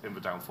in the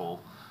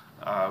downfall.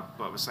 But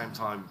at the same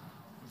time,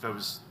 there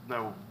was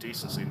no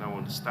decency, no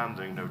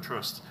understanding, no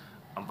trust,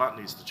 and that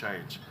needs to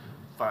change.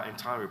 That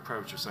entire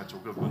approach of central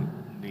government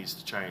needs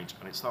to change,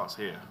 and it starts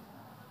here.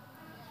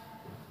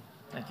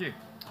 Thank you.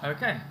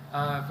 Okay,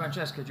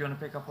 Francesca, do you want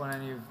to pick up on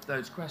any of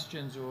those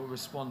questions or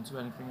respond to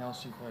anything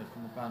else you've heard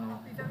from the panel?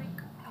 I'll be very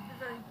quick.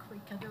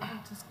 I don't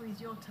want to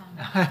squeeze your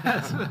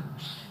time.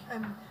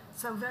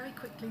 So very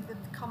quickly, the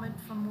comment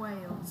from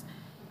Wales.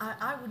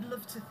 I would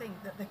love to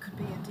think that there could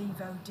be a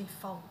Devo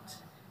default,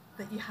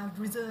 that you have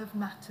reserved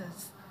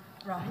matters,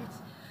 right?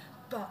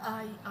 But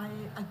I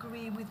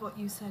agree with what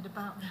you said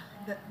about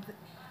that.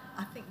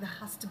 I think there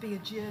has to be a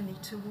journey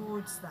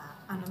towards that,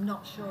 and I'm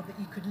not sure that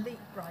you could leap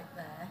right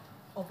there,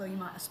 although you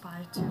might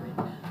aspire to it.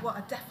 What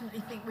I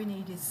definitely think we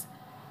need is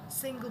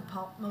single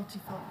pot,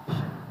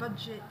 multifunction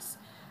budgets,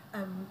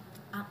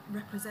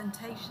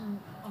 representation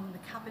on the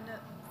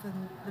cabinet for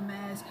the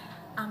mayors.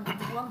 And the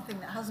one thing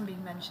that hasn't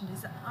been mentioned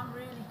is that I'm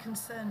really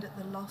concerned at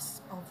the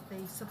loss of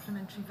the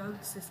supplementary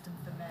vote system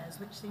for mayors,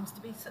 which seems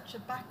to be such a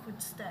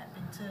backward step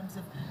in terms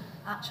of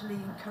actually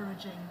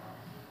encouraging,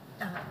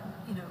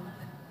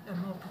 a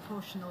more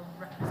proportional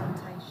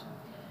representation.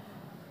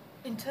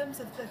 In terms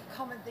of the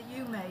comment that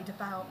you made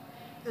about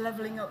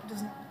levelling up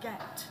doesn't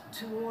get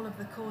to all of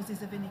the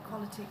causes of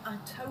inequality, I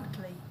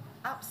totally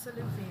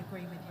absolutely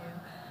agree with you.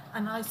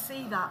 And I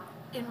see that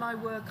in my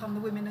work on the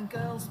Women and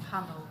Girls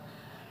panel,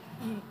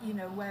 you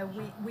know, where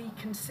we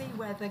can see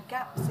where the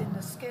gaps in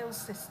the skills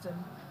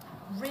system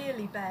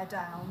really bear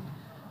down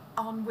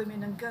on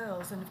women and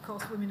girls. And of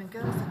course, women and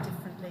girls are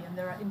differently, and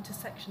there are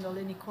intersectional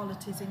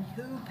inequalities in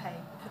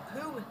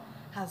who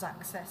has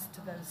access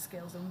to those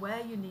skills and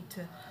where you need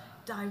to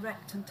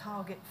direct and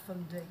target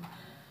funding.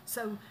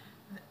 So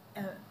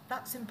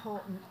that's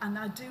important, and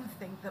I do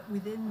think that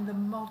within the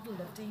model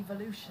of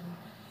devolution,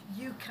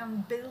 you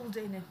can build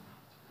in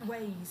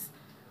ways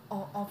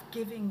of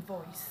giving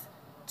voice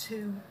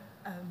to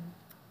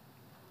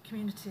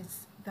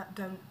communities that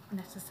don't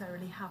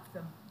necessarily have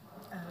them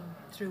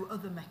through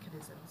other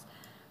mechanisms.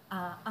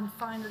 And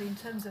finally, in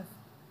terms of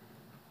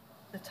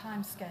the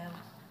timescale,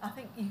 I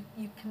think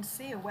you can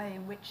see a way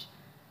in which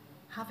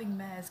having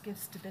mayors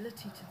gives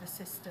stability to the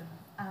system,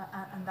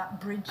 and that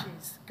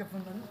bridges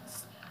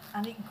governments,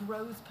 and it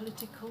grows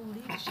political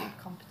leadership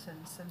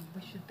competence, and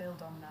we should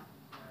build on that.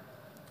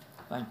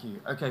 Thank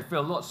you. Okay,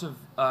 Phil, lots of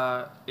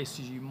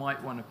issues you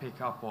might want to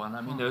pick up on.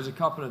 I mean, there's a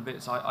couple of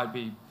bits I'd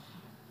be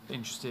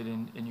interested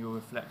in your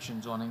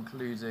reflections on,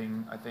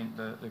 including, I think,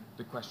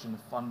 the question of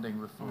funding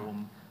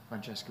reform.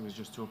 Francesca was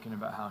just talking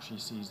about how she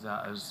sees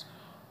that as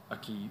a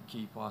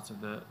key part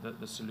of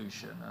the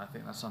solution, and I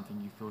think that's something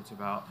you've thought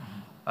about.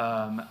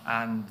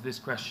 And this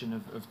question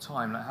of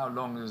time, like how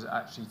long does it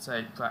actually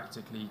take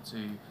practically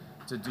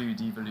to do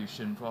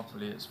devolution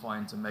properly? It's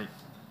fine to make,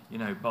 you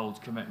know,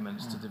 bold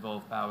commitments to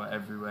devolve power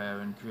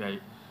everywhere and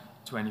create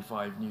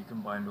 25 new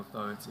combined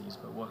authorities,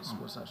 but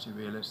what's actually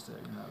realistic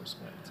in that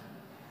respect?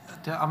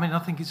 I mean, I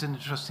think it's an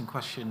interesting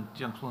question,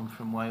 gentleman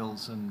from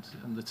Wales, and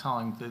the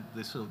time,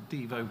 the sort of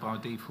Devo by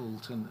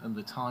default and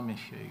the time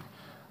issue.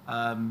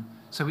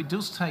 So it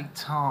does take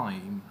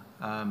time,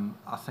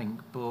 I think,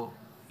 but,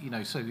 you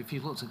know, so if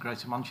you looked at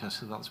Greater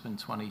Manchester, that's been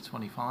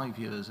 25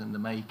 years in the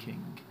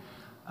making.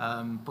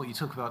 But you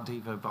talk about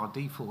Devo by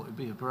default, it'd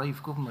be a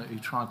brave government who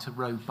tried to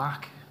row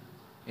back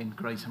in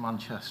Greater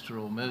Manchester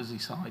or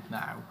Merseyside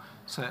now,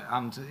 so,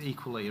 and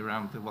equally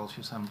around the Welsh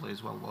Assembly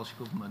as well, Welsh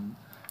Government.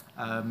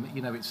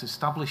 You know, it's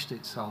established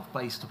itself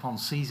based upon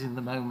seizing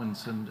the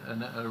moment and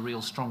a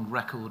real strong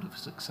record of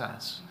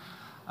success.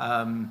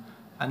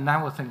 And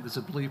now I think there's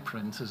a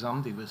blueprint, as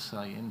Andy was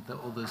saying, that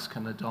others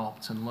can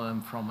adopt and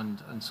learn from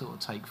and sort of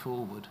take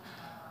forward.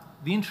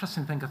 The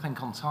interesting thing, I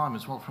think, on time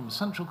as well, from a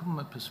central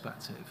government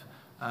perspective,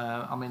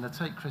 I mean, I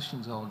take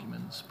Christian's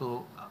arguments,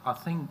 but I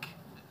think,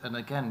 and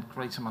again,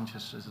 Greater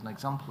Manchester is an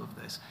example of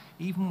this,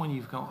 even when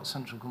you've got a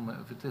central government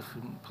of a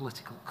different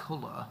political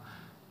colour,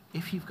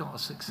 if you've got a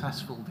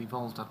successful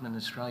devolved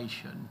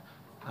administration,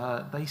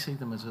 they see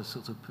them as a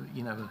sort of,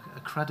 you know, a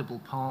credible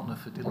partner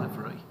for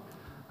delivery.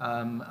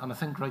 And I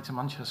think Greater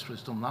Manchester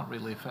has done that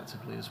really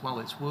effectively as well.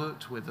 It's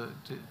worked with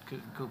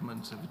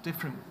governments of a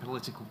different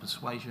political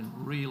persuasion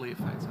really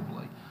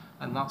effectively,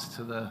 and that's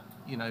to the,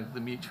 you know, the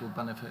mutual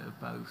benefit of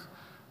both.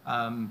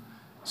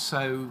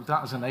 So that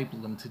has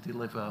enabled them to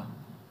deliver,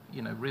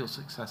 you know, real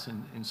success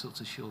in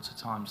sort of shorter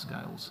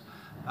timescales.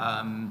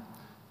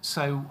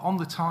 So on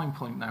the time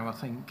point now, I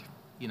think,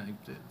 you know,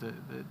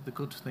 the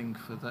good thing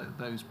for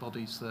those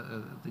bodies that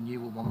are the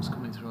newer ones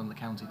coming through on the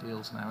county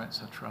deals now,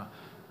 etc.,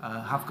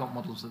 have got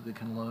models that they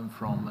can learn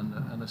from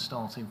and are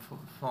starting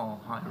far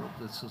higher up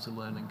the sort of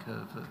learning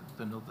curve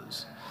than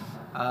others.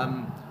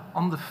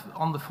 On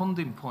the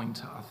funding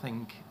point, I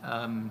think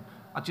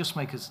I'd just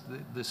make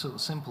the sort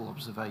of simple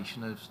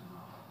observation of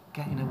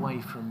getting away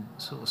from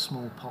sort of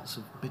small pots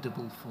of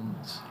biddable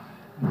funds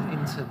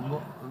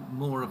into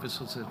more of a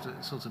sort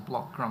of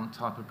block grant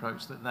type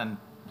approach that then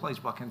plays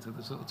back into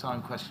the sort of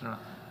time question,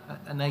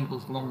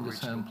 enables longer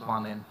term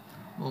planning,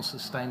 more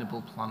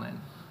sustainable planning.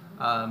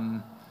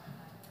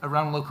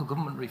 Around local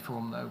government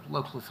reform, though,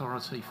 local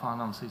authority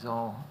finances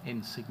are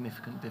in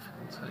significant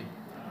difficulty.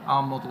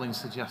 Our modelling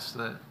suggests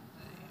that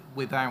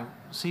without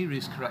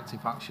serious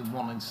corrective action,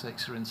 1 in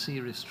 6 are in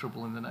serious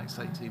trouble in the next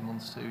 18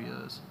 months, 2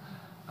 years.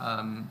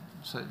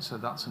 So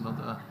that's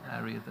another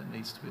area that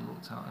needs to be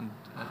looked at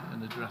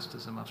and addressed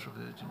as a matter of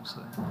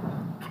urgency.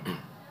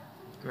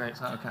 Great. Is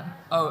that okay?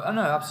 Oh,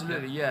 no,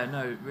 absolutely. Yeah,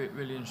 no,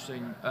 really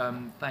interesting.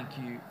 Thank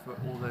you for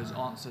all those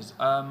answers.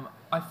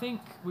 I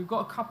think we've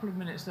got a couple of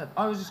minutes left.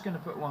 I was just going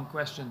to put one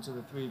question to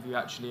the three of you,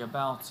 actually,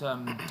 about,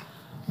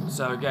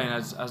 so again,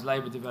 as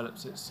Labour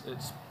develops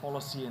its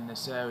policy in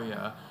this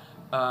area,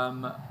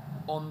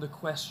 on the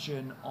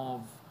question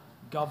of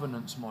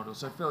governance model.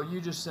 So, Phil,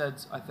 you just said,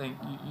 I think,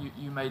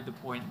 you made the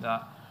point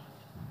that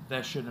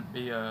there shouldn't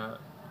be a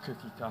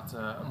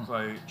cookie-cutter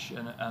approach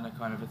and a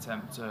kind of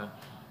attempt to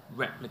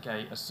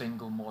replicate a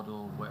single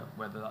model,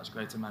 whether that's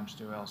Greater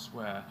Manchester or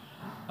elsewhere,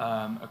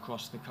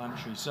 across the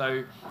country.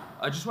 So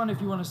I just wonder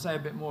if you want to say a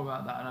bit more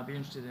about that, and I'd be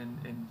interested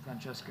in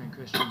Francesca and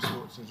Christian's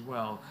thoughts as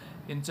well,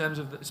 in terms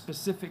of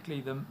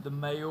specifically the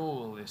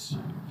mayoral issue.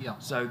 Yeah.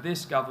 So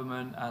this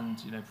government and,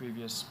 you know,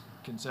 previous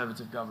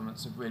Conservative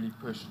governments have really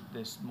pushed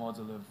this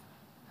model of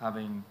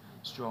having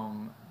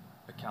strong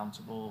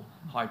accountable,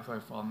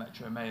 high-profile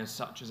metro mayors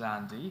such as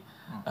Andy.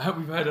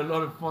 We've heard a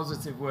lot of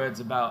positive words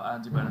about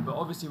Andy Burnham, but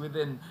obviously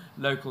within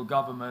local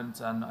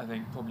government, and I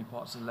think probably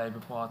parts of the Labour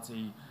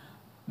Party,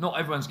 not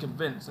everyone's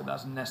convinced that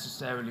that's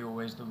necessarily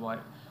always the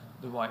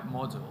right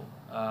model.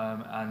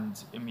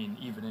 And I mean,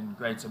 even in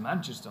Greater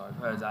Manchester, I've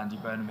heard Andy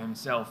Burnham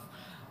himself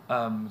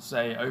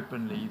say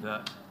openly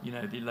that, you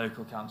know, the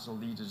local council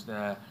leaders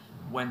there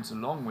went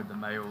along with the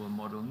mayoral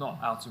model, not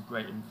out of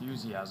great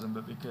enthusiasm,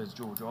 but because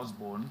George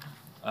Osborne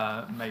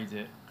made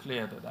it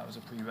clear that that was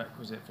a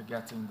prerequisite for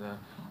getting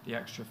the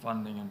extra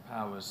funding and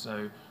powers.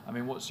 So, I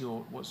mean, what's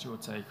your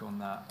take on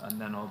that? And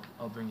then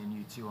I'll bring in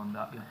you two on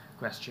that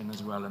question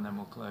as well, and then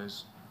we'll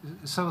close.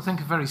 So I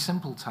think a very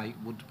simple take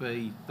would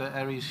be that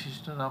areas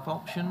should have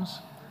options.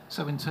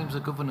 So in terms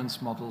of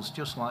governance models,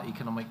 just like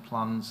economic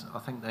plans, I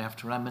think they have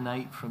to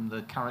emanate from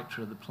the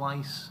character of the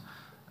place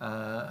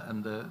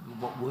and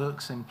what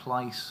works in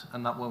place,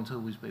 and that won't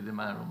always be the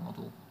mayoral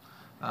model.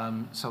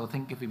 So I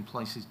think giving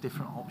places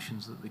different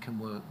options that they can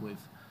work with.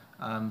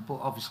 But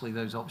obviously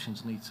those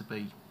options need to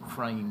be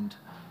framed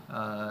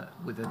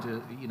with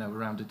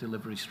around a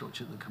delivery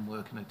structure that can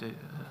work in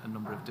a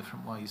number of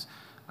different ways.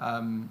 I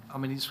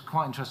mean, it's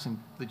quite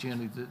interesting the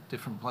journey that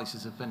different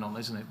places have been on,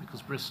 isn't it?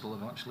 Because Bristol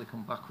have actually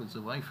come backwards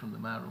away from the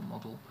mayoral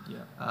model,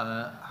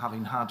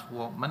 having had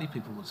what many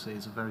people would see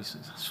as a very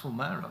successful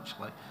mayor,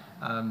 actually.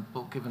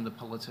 But given the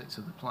politics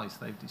of the place,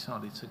 they've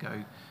decided to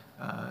go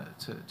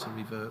to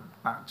revert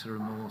back to a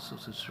more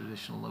sort of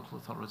traditional local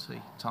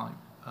authority type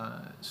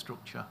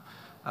structure.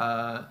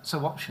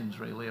 So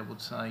options, really, I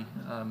would say,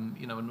 a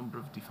number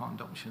of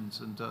defined options,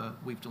 and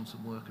we've done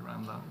some work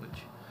around that, which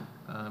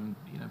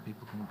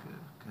people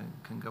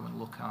can go and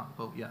look at.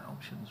 But yeah,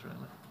 options,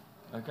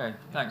 really. Okay,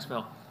 thanks,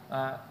 Phil.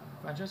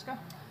 Francesca?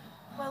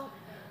 Well,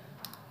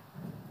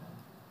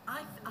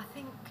 I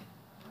think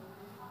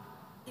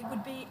it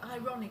would be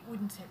ironic,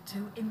 wouldn't it,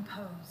 to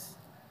impose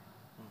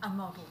a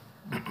model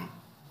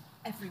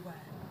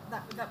everywhere.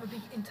 That would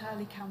be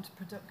entirely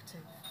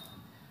counterproductive.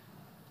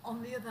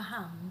 On the other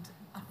hand,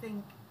 I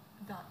think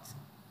that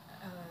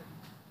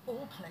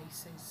all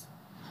places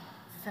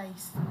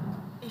face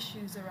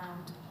issues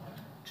around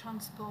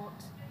transport,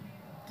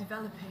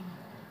 developing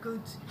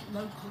good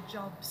local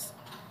jobs,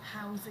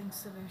 housing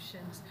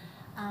solutions,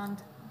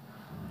 and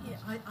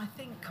I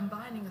think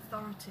combining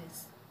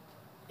authorities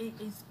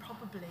is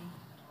probably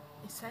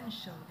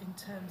essential in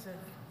terms of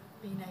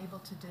being able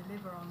to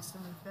deliver on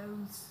some of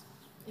those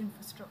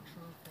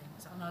infrastructural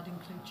things, and I'd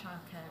include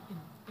childcare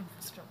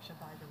infrastructure,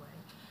 by the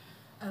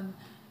way.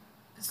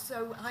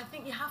 So I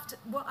think you have to.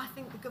 What I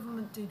think the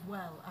government did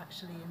well,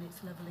 actually, in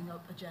its levelling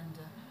up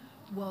agenda,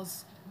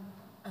 was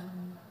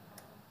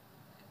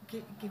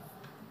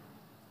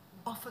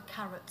offer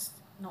carrots,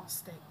 not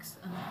sticks,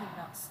 and I think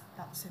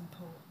that's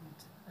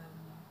important.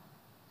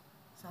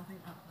 So I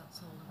think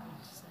that's all I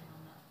want to say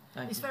on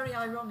that. It's very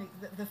ironic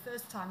that the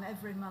first time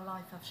ever in my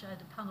life I've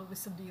shared a panel with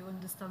somebody who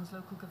understands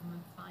local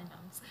government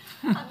finance,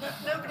 and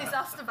nobody's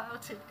asked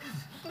about it.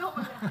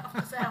 Normally I have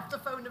to say I have to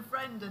phone a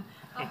friend, and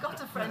I've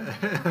got a friend.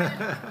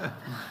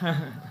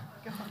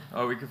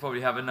 Oh, we could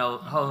probably have a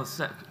whole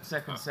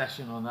second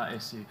session on that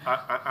issue.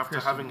 After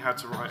having had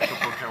to write a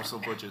couple of council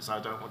budgets, I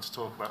don't want to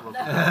talk about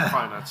local government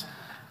finance.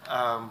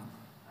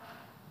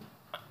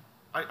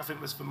 I think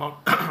there's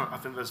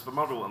the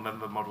model, and then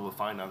the model of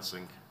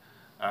financing.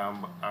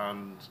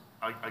 And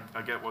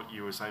I get what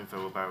you were saying,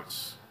 Phil, about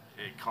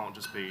it can't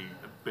just be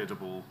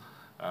biddable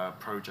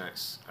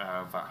projects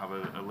that have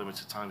a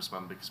limited time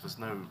span, because there's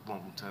no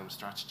long-term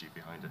strategy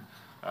behind it.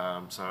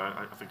 So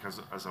I think,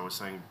 as I was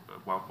saying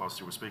whilst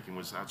you were speaking,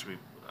 was actually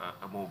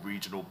a more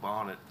regional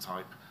Barnet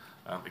type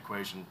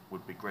equation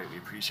would be greatly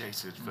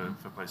appreciated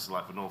for places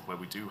like the North, where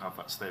we do have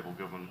that stable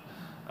government,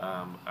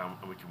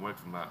 and we can work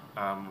from that.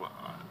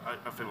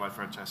 I think, like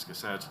Francesca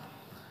said,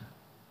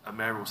 a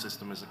mayoral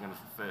system isn't going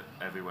to fit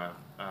everywhere,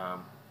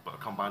 but a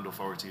combined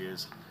authority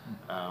is,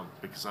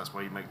 because that's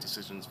where you make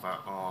decisions that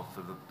are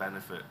for the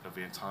benefit of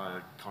the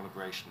entire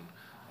conurbation.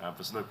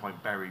 There's no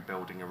point Bury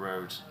building a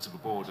road to the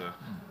border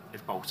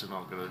if Bolton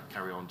aren't going to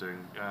carry on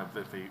doing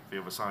the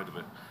other side of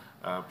it.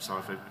 So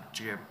I think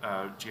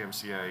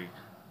GMCA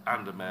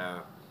and a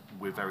mayor,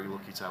 we're very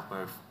lucky to have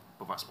both,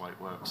 but that's why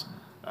it works.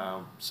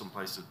 Some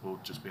places will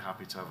just be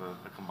happy to have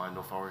a combined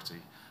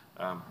authority,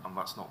 and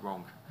that's not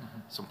wrong.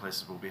 Some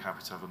places will be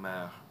happy to have a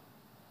mayor,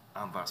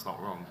 and that's not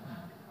wrong.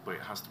 But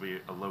it has to be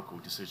a local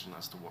decision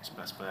as to what's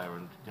best there,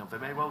 and they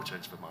may well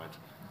change their mind,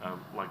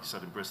 like you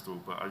said in Bristol.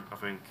 But I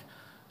think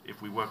if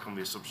we work on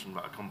the assumption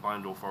that a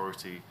combined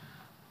authority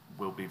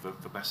will be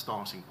the best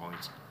starting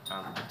point,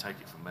 and take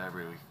it from there,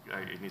 really,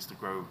 it needs to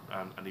grow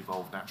and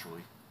evolve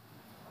naturally.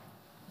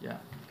 Yeah,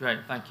 great,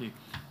 thank you.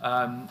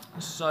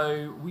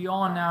 So we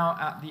are now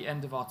at the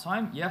end of our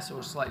time, yes,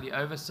 or slightly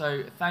over.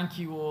 So thank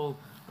you all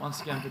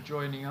once again for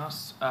joining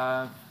us.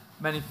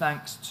 Many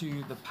thanks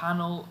to the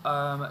panel.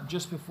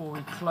 Just before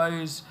we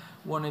close,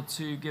 wanted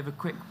to give a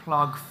quick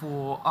plug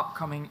for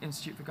upcoming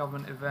Institute for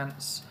Government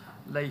events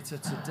later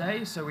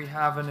today. So we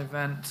have an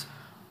event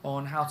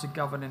on how to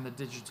govern in the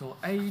digital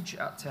age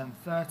at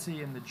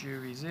 10:30 in the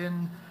Jury's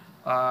Inn.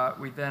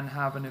 We then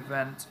have an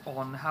event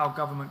on how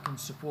government can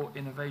support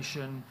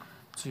innovation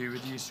to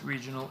reduce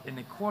regional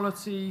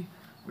inequality,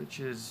 which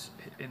is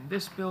in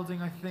this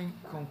building, I think,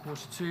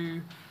 Concourse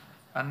 2.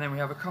 And then we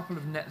have a couple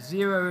of net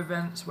zero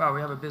events. Wow,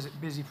 we have a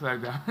busy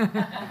program.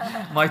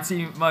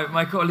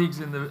 my colleagues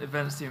in the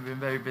events team have been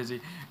very busy.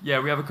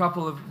 Yeah, we have a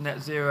couple of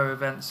net zero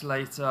events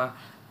later,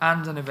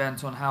 and an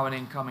event on how an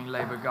incoming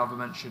Labour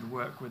government should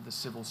work with the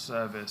civil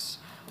service.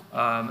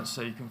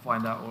 So you can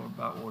find out all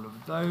about all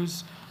of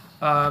those.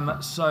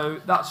 So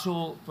that's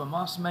all from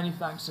us. Many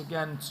thanks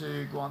again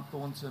to Grant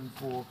Thornton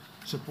for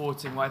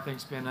supporting what I think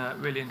has been a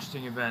really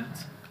interesting event.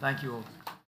 Thank you all.